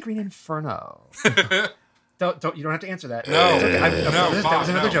you think of the Green Inferno? Don't you don't have to answer that. No. It's okay. No, that was Bob,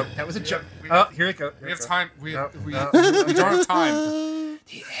 another no. joke. That was a joke. We- Oh, here it goes. We have time. We No, we no. don't have time.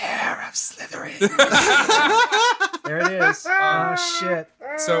 The heir of Slytherin. There it is. Oh shit.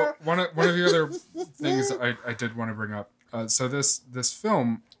 So one of the other things I did want to bring up. So this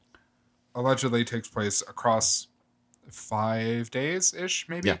film, allegedly takes place across 5 days ish,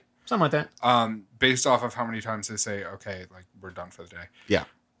 maybe. Yeah. Something like that. Based off of how many times they say, okay, like we're done for the day. Yeah.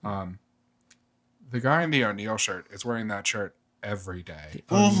 The guy in the O'Neill shirt is wearing that shirt every day.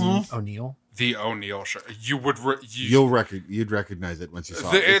 O'Neill. The O'Neill shirt. You'd recognize it once you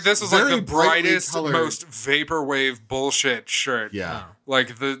saw it. This is like very the brightly brightest, colored. most vaporwave bullshit shirt. Yeah. Like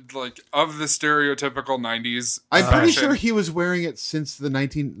of the stereotypical 90s. I'm pretty fashion. sure he was wearing it since the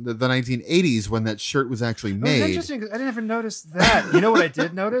 1980s when that shirt was actually It was made. interesting 'cause I didn't ever notice that. You know what I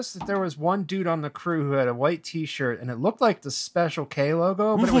did notice? That there was one dude on the crew who had a white T-shirt, and it looked like the Special K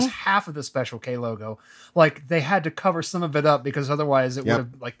logo, but it was half of the Special K logo. Like they had to cover some of it up because otherwise it would have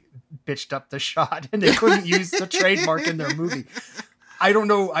like bitched up the shot, and they couldn't use the trademark in their movie. I don't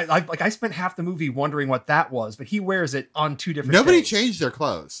know. I spent half the movie wondering what that was, but he wears it on two different. Nobody days. changed their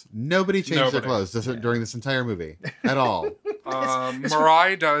clothes. Nobody changed their clothes during this entire movie at all.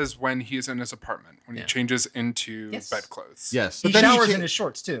 Mariah does when he's in his apartment, when he changes into bedclothes. Yes. He then showers in his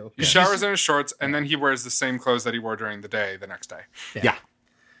shorts too. He showers in his shorts, and then he wears the same clothes that he wore during the day the next day. Yeah.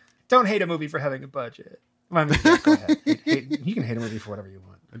 Don't hate a movie for having a budget. I mean, yeah, go ahead. You can hate a movie for whatever you want.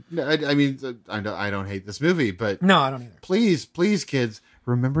 I mean, I don't hate this movie, but No, I don't either. please, kids,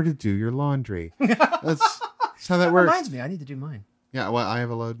 remember to do your laundry. That's how that works. Reminds me, I need to do mine. Yeah, well, I have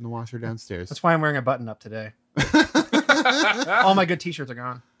a load in the washer downstairs. That's why I'm wearing a button up today. All my good T-shirts are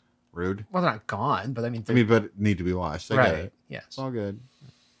gone. Rude. Well, they're not gone, but I mean, But need to be washed. I get it. Yes. It's all good.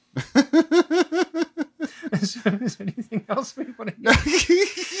 Is there anything else we want to hear?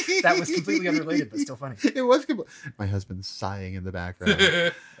 That was completely unrelated, but still funny. It was. My husband's sighing in the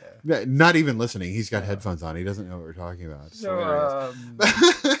background. Not even listening. He's got headphones on. He doesn't know what we're talking about. So,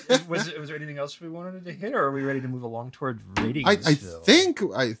 was there anything else we wanted to hit, or are we ready to move along toward ratings? I think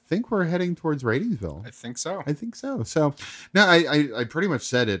we're heading towards Ratingsville. I think so. So no, I pretty much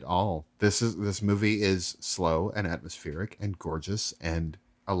said it all. This movie is slow and atmospheric and gorgeous and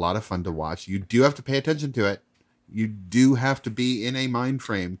a lot of fun to watch. You do have to pay attention to it. You do have to be in a mind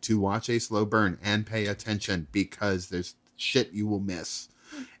frame to watch a slow burn and pay attention because there's shit you will miss.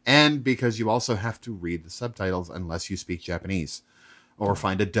 And because you also have to read the subtitles unless you speak Japanese or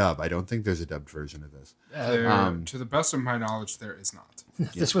find a dub. I don't think there's a dubbed version of this. To the best of my knowledge, there is not.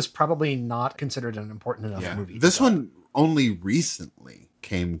 This was probably not considered an important enough movie. This one only recently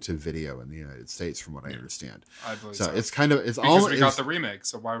came to video in the United States, from what I understand. I believe So so. it's kind of Because we got the remake,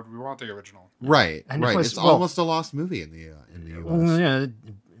 so why would we want the original? right. And Right. it was- It's well- almost a lost movie in the U.S. Yeah, it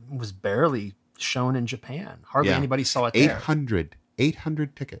was barely shown in Japan. Hardly Yeah. anybody saw it there.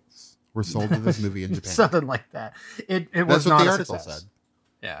 800 tickets were sold to this movie in Japan. Something like that. It That's was what not the a article success. said.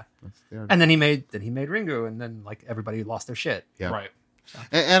 Yeah. That's the article. And then he made Ringu, and then like everybody lost their shit. Yeah. Right.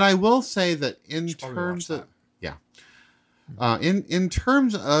 And I will say that in Should probably terms watch of in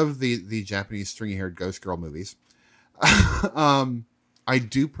terms of the Japanese stringy-haired ghost girl movies, I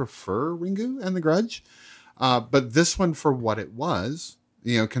do prefer Ringu and The Grudge, but this one, for what it was,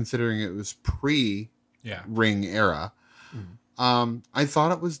 considering it was pre-Ring era, I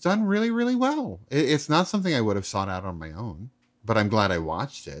thought it was done really, really well. It's not something I would have sought out on my own, but I'm glad I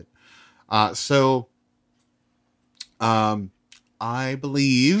watched it. I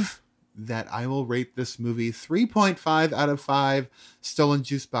believe that I will rate this movie 3.5 out of 5 stolen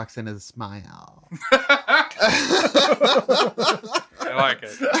juice box and a smile. I like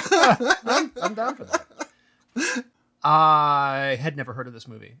it. I'm down for that. I had never heard of this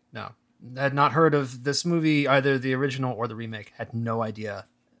movie. No. I had not heard of this movie, either the original or the remake. Had no idea.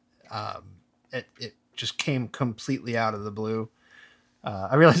 It just came completely out of the blue.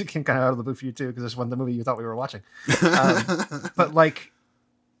 I realized it came kind of out of the blue for you too, because this wasn't the movie you thought we were watching. But like,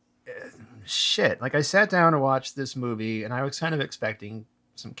 shit. Like, I sat down to watch this movie, and I was kind of expecting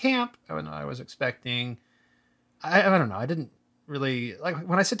some camp. I was expecting. I don't know. I didn't really like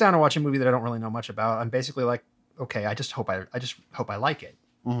when I sit down and watch a movie that I don't really know much about. I'm basically like, okay, I just hope I like it.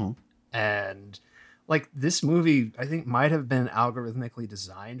 Mm-hmm. And like this movie, I think might have been algorithmically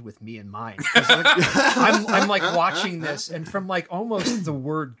designed with me in mind. 'Cause, like, I'm like watching this, and from like almost the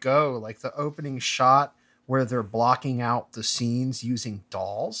word go, like the opening shot where they're blocking out the scenes using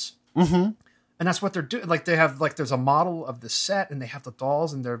dolls. Mm-hmm. And that's what they're doing. Like they have like there's a model of the set, and they have the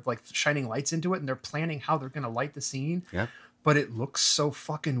dolls, and they're like shining lights into it, and they're planning how they're gonna light the scene. Yeah. But it looks so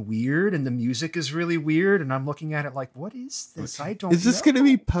fucking weird, and the music is really weird, and I'm looking at it like, what is this? I don't. Is this know. going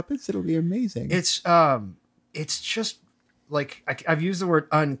to be puppets? It'll be amazing. It's just like I've used the word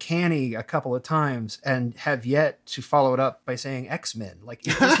uncanny a couple of times and have yet to follow it up by saying X-Men. Like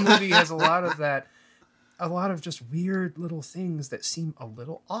this movie has a lot of that, a lot of just weird little things that seem a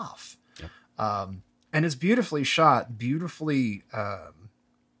little off. Yeah. And it's beautifully shot, beautifully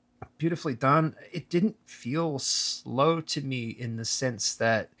beautifully done. It didn't feel slow to me in the sense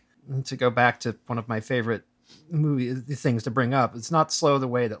that, to go back to one of my favorite movie things to bring up, it's not slow the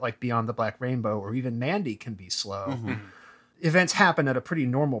way that like Beyond the Black Rainbow or even Mandy can be slow. Mm-hmm. Events happen at a pretty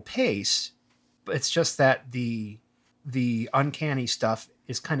normal pace, but it's just that the uncanny stuff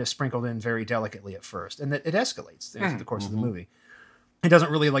is kind of sprinkled in very delicately at first, and that it escalates through the course of the movie. It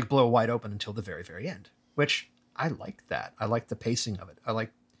doesn't really like blow wide open until the very, very end, which I like that. I like the pacing of it. I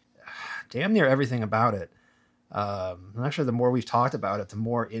like damn near everything about it. And actually, the more we've talked about it, the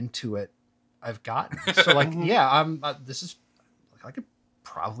more into it I've gotten. So like, yeah, this is, I could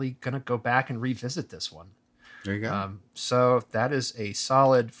probably gonna go back and revisit this one. There you go. So that is a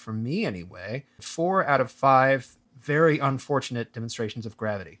solid for me anyway. 4 out of 5 very unfortunate demonstrations of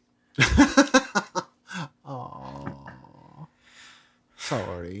gravity. Oh,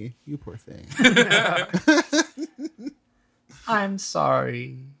 sorry, you poor thing. I'm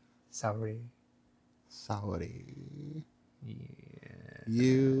sorry. Sorry. Yeah.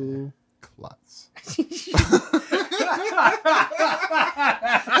 You klutz.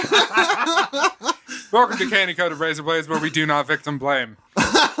 Welcome to Candy Coated Razor Blades, where we do not victim blame.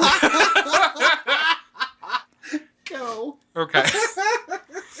 Go. Okay.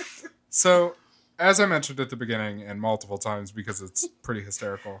 So, as I mentioned at the beginning and multiple times because it's pretty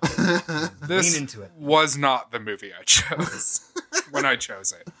hysterical, this Lean into it. was not the movie I chose when I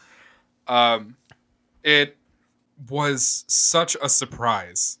chose it. It was such a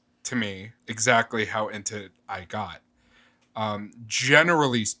surprise to me exactly how into it I got.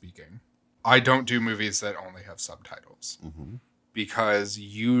 Generally speaking, I don't do movies that only have subtitles because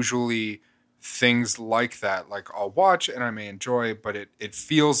usually things like that, like I'll watch and I may enjoy, but it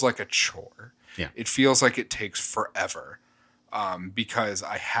feels like a chore. Yeah. It feels like it takes forever because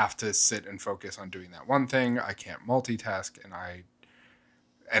I have to sit and focus on doing that one thing. I can't multitask and I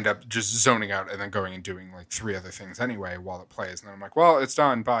end up just zoning out and then going and doing like 3 other things anyway while it plays. And then I'm like, well, it's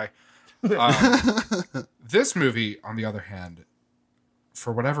done. Bye. This movie, on the other hand,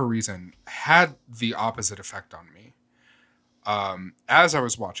 for whatever reason, had the opposite effect on me. As I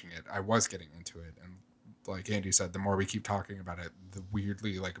was watching it, I was getting into it. And like Andy said, the more we keep talking about it, the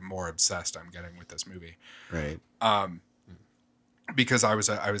weirdly like more obsessed I'm getting with this movie. Right. Because I was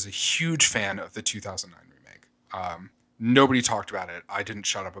a huge fan of the 2009 remake. Nobody talked about it. I didn't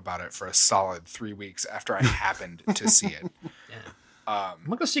shut up about it for a solid 3 weeks after I happened to see it. Yeah. I'm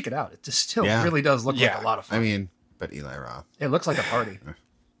gonna go seek it out. It just still Yeah. really does look like a lot of fun. I mean, but Eli Roth. It looks like a party.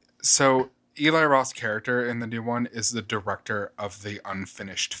 So Eli Roth's character in the new one is the director of the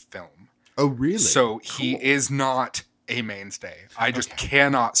unfinished film. Oh, really? So he is not a mainstay. I just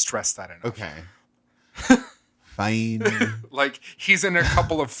cannot stress that enough. Okay. Fine. Like, he's in a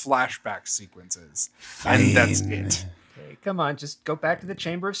couple of flashback sequences. And that's it. Okay, come on, just go back to the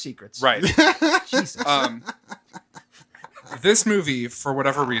Chamber of Secrets. Right. Jesus. This movie, for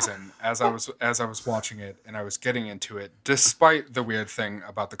whatever reason, as I was watching it and I was getting into it, despite the weird thing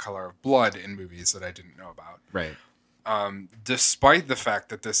about the color of blood in movies that I didn't know about, Right. despite the fact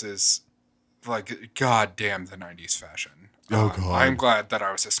that this is like goddamn the 90s fashion, Oh, God. I'm glad that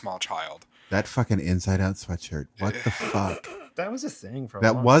I was a small child. That fucking inside out sweatshirt. What the fuck? That was a thing for a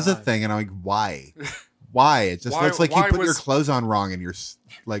That long was a time. thing, and I'm like, why? Why? It just Why- looks like you why put your was- clothes on wrong and you're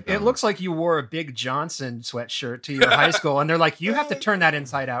like. It looks like you wore a Big Johnson sweatshirt to your high school, and they're like, you have to turn that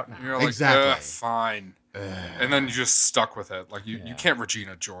inside out now. You're like, Exactly. fine. And then you just stuck with it. Like, you can't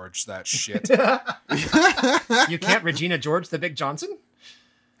Regina George that shit. You can't Regina George the Big Johnson?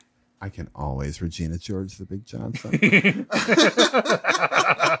 I can always Regina George the Big Johnson.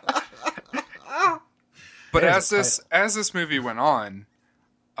 But There's as this movie went on,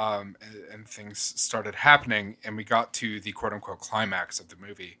 and things started happening, and we got to the quote unquote climax of the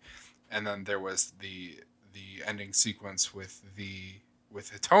movie, and then there was the ending sequence with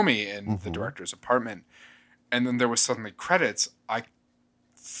Hitomi in the director's apartment, and then there was suddenly credits. I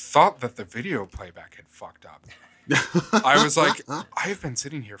thought that the video playback had fucked up. I was like, I've been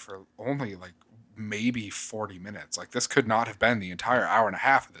sitting here for only like maybe 40 minutes. Like, this could not have been the entire hour and a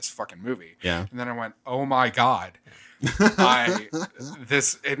half of this fucking movie. Yeah. And then I went, oh my God.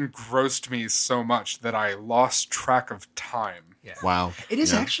 This engrossed me so much that I lost track of time. Yeah. Wow. It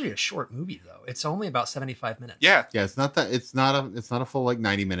is Yeah. actually a short movie, though. It's only about 75 minutes. Yeah. Yeah, it's not that. It's not a full like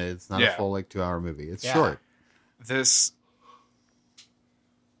 90 minutes. It's not Yeah. a full like 2-hour movie. It's Yeah. short. This,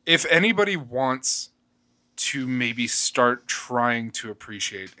 if anybody wants to maybe start trying to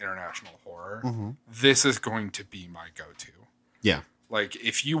appreciate international horror, this is going to be my go-to. Yeah. Like,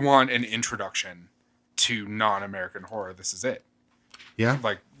 if you want an introduction to non-American horror, this is it. Yeah.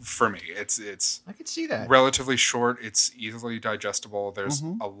 Like for me, it's I could see that. relatively short. It's easily digestible. There's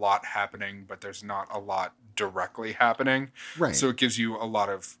Mhm. a lot happening, but there's not a lot directly happening. Right. So it gives you a lot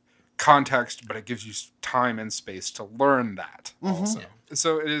of context, but it gives you time and space to learn that also.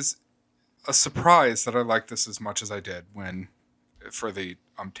 So it is a surprise that I like this as much as I did when, for the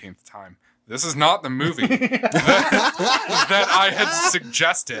umpteenth time, this is not the movie that I had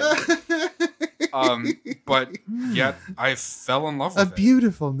suggested. But yet I fell in love A with it.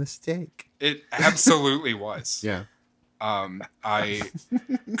 beautiful mistake. It absolutely was. Yeah. I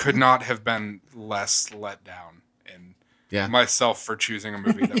could not have been less let down in Yeah. myself for choosing a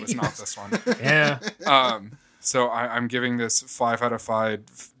movie that was not this one. Yeah. So I'm giving this 5 out of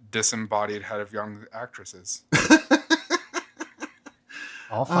 5 disembodied head of young actresses.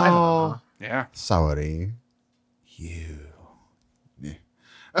 All 5 of them. Huh? Yeah. Sorry. You.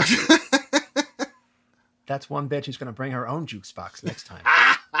 That's one bitch who's going to bring her own jukes box next time.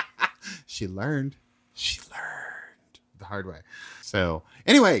 She learned. She learned the hard way. So,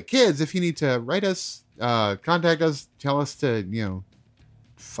 anyway, kids, if you need to write us, contact us, tell us to,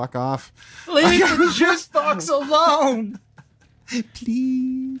 fuck off. Leave the juice box alone.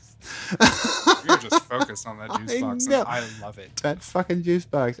 Please. You're just focused on that juice I box, know. and I love it. That fucking juice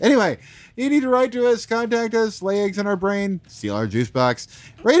box. Anyway, you need to write to us, contact us, lay eggs in our brain, steal our juice box.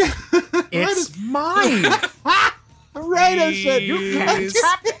 Write It's mine. write us at You can't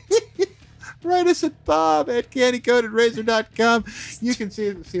tap it. write us at bob@candycoatedrazor.com. You can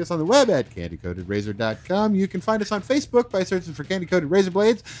see us on the web at candycoatedrazor.com. You can find us on Facebook by searching for Candy Coated Razor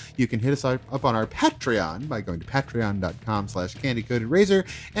Blades. You can hit us up on our Patreon by going to patreon.com/candycoatedrazor.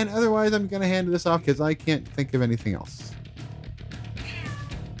 And otherwise, I'm going to hand this off because I can't think of anything else.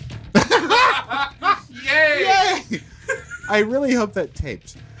 Yay! Yay! I really hope that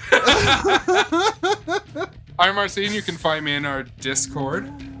taped. I'm Marcin. You can find me in our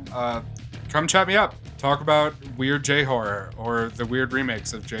Discord. Come chat me up. Talk about weird J-horror or the weird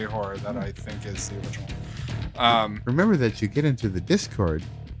remakes of J-horror that I think is the original. Remember that you get into the Discord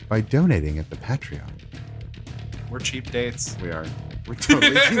by donating at the Patreon. We're cheap dates. We are. We're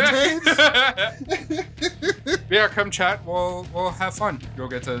totally cheap. Yeah, come chat. We'll have fun. You'll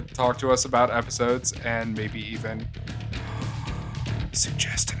get to talk to us about episodes and maybe even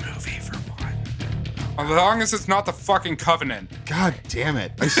suggest a movie for one. As long as it's not The fucking Covenant. God damn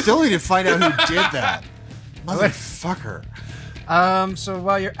it. I still need to find out who did that. Motherfucker. So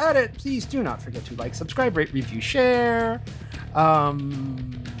while you're at it, please do not forget to like, subscribe, rate, review, share.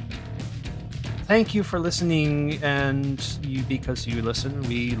 Thank you for listening, and because you listen,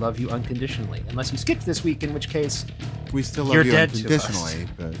 we love you unconditionally. Unless you skipped this week, in which case, We still love You're you dead to unconditionally,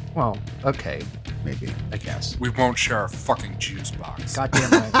 but well, okay, maybe. I guess. We won't share our fucking juice box. Goddamn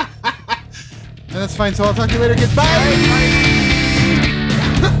right. And that's fine, so I'll talk to you later. Goodbye.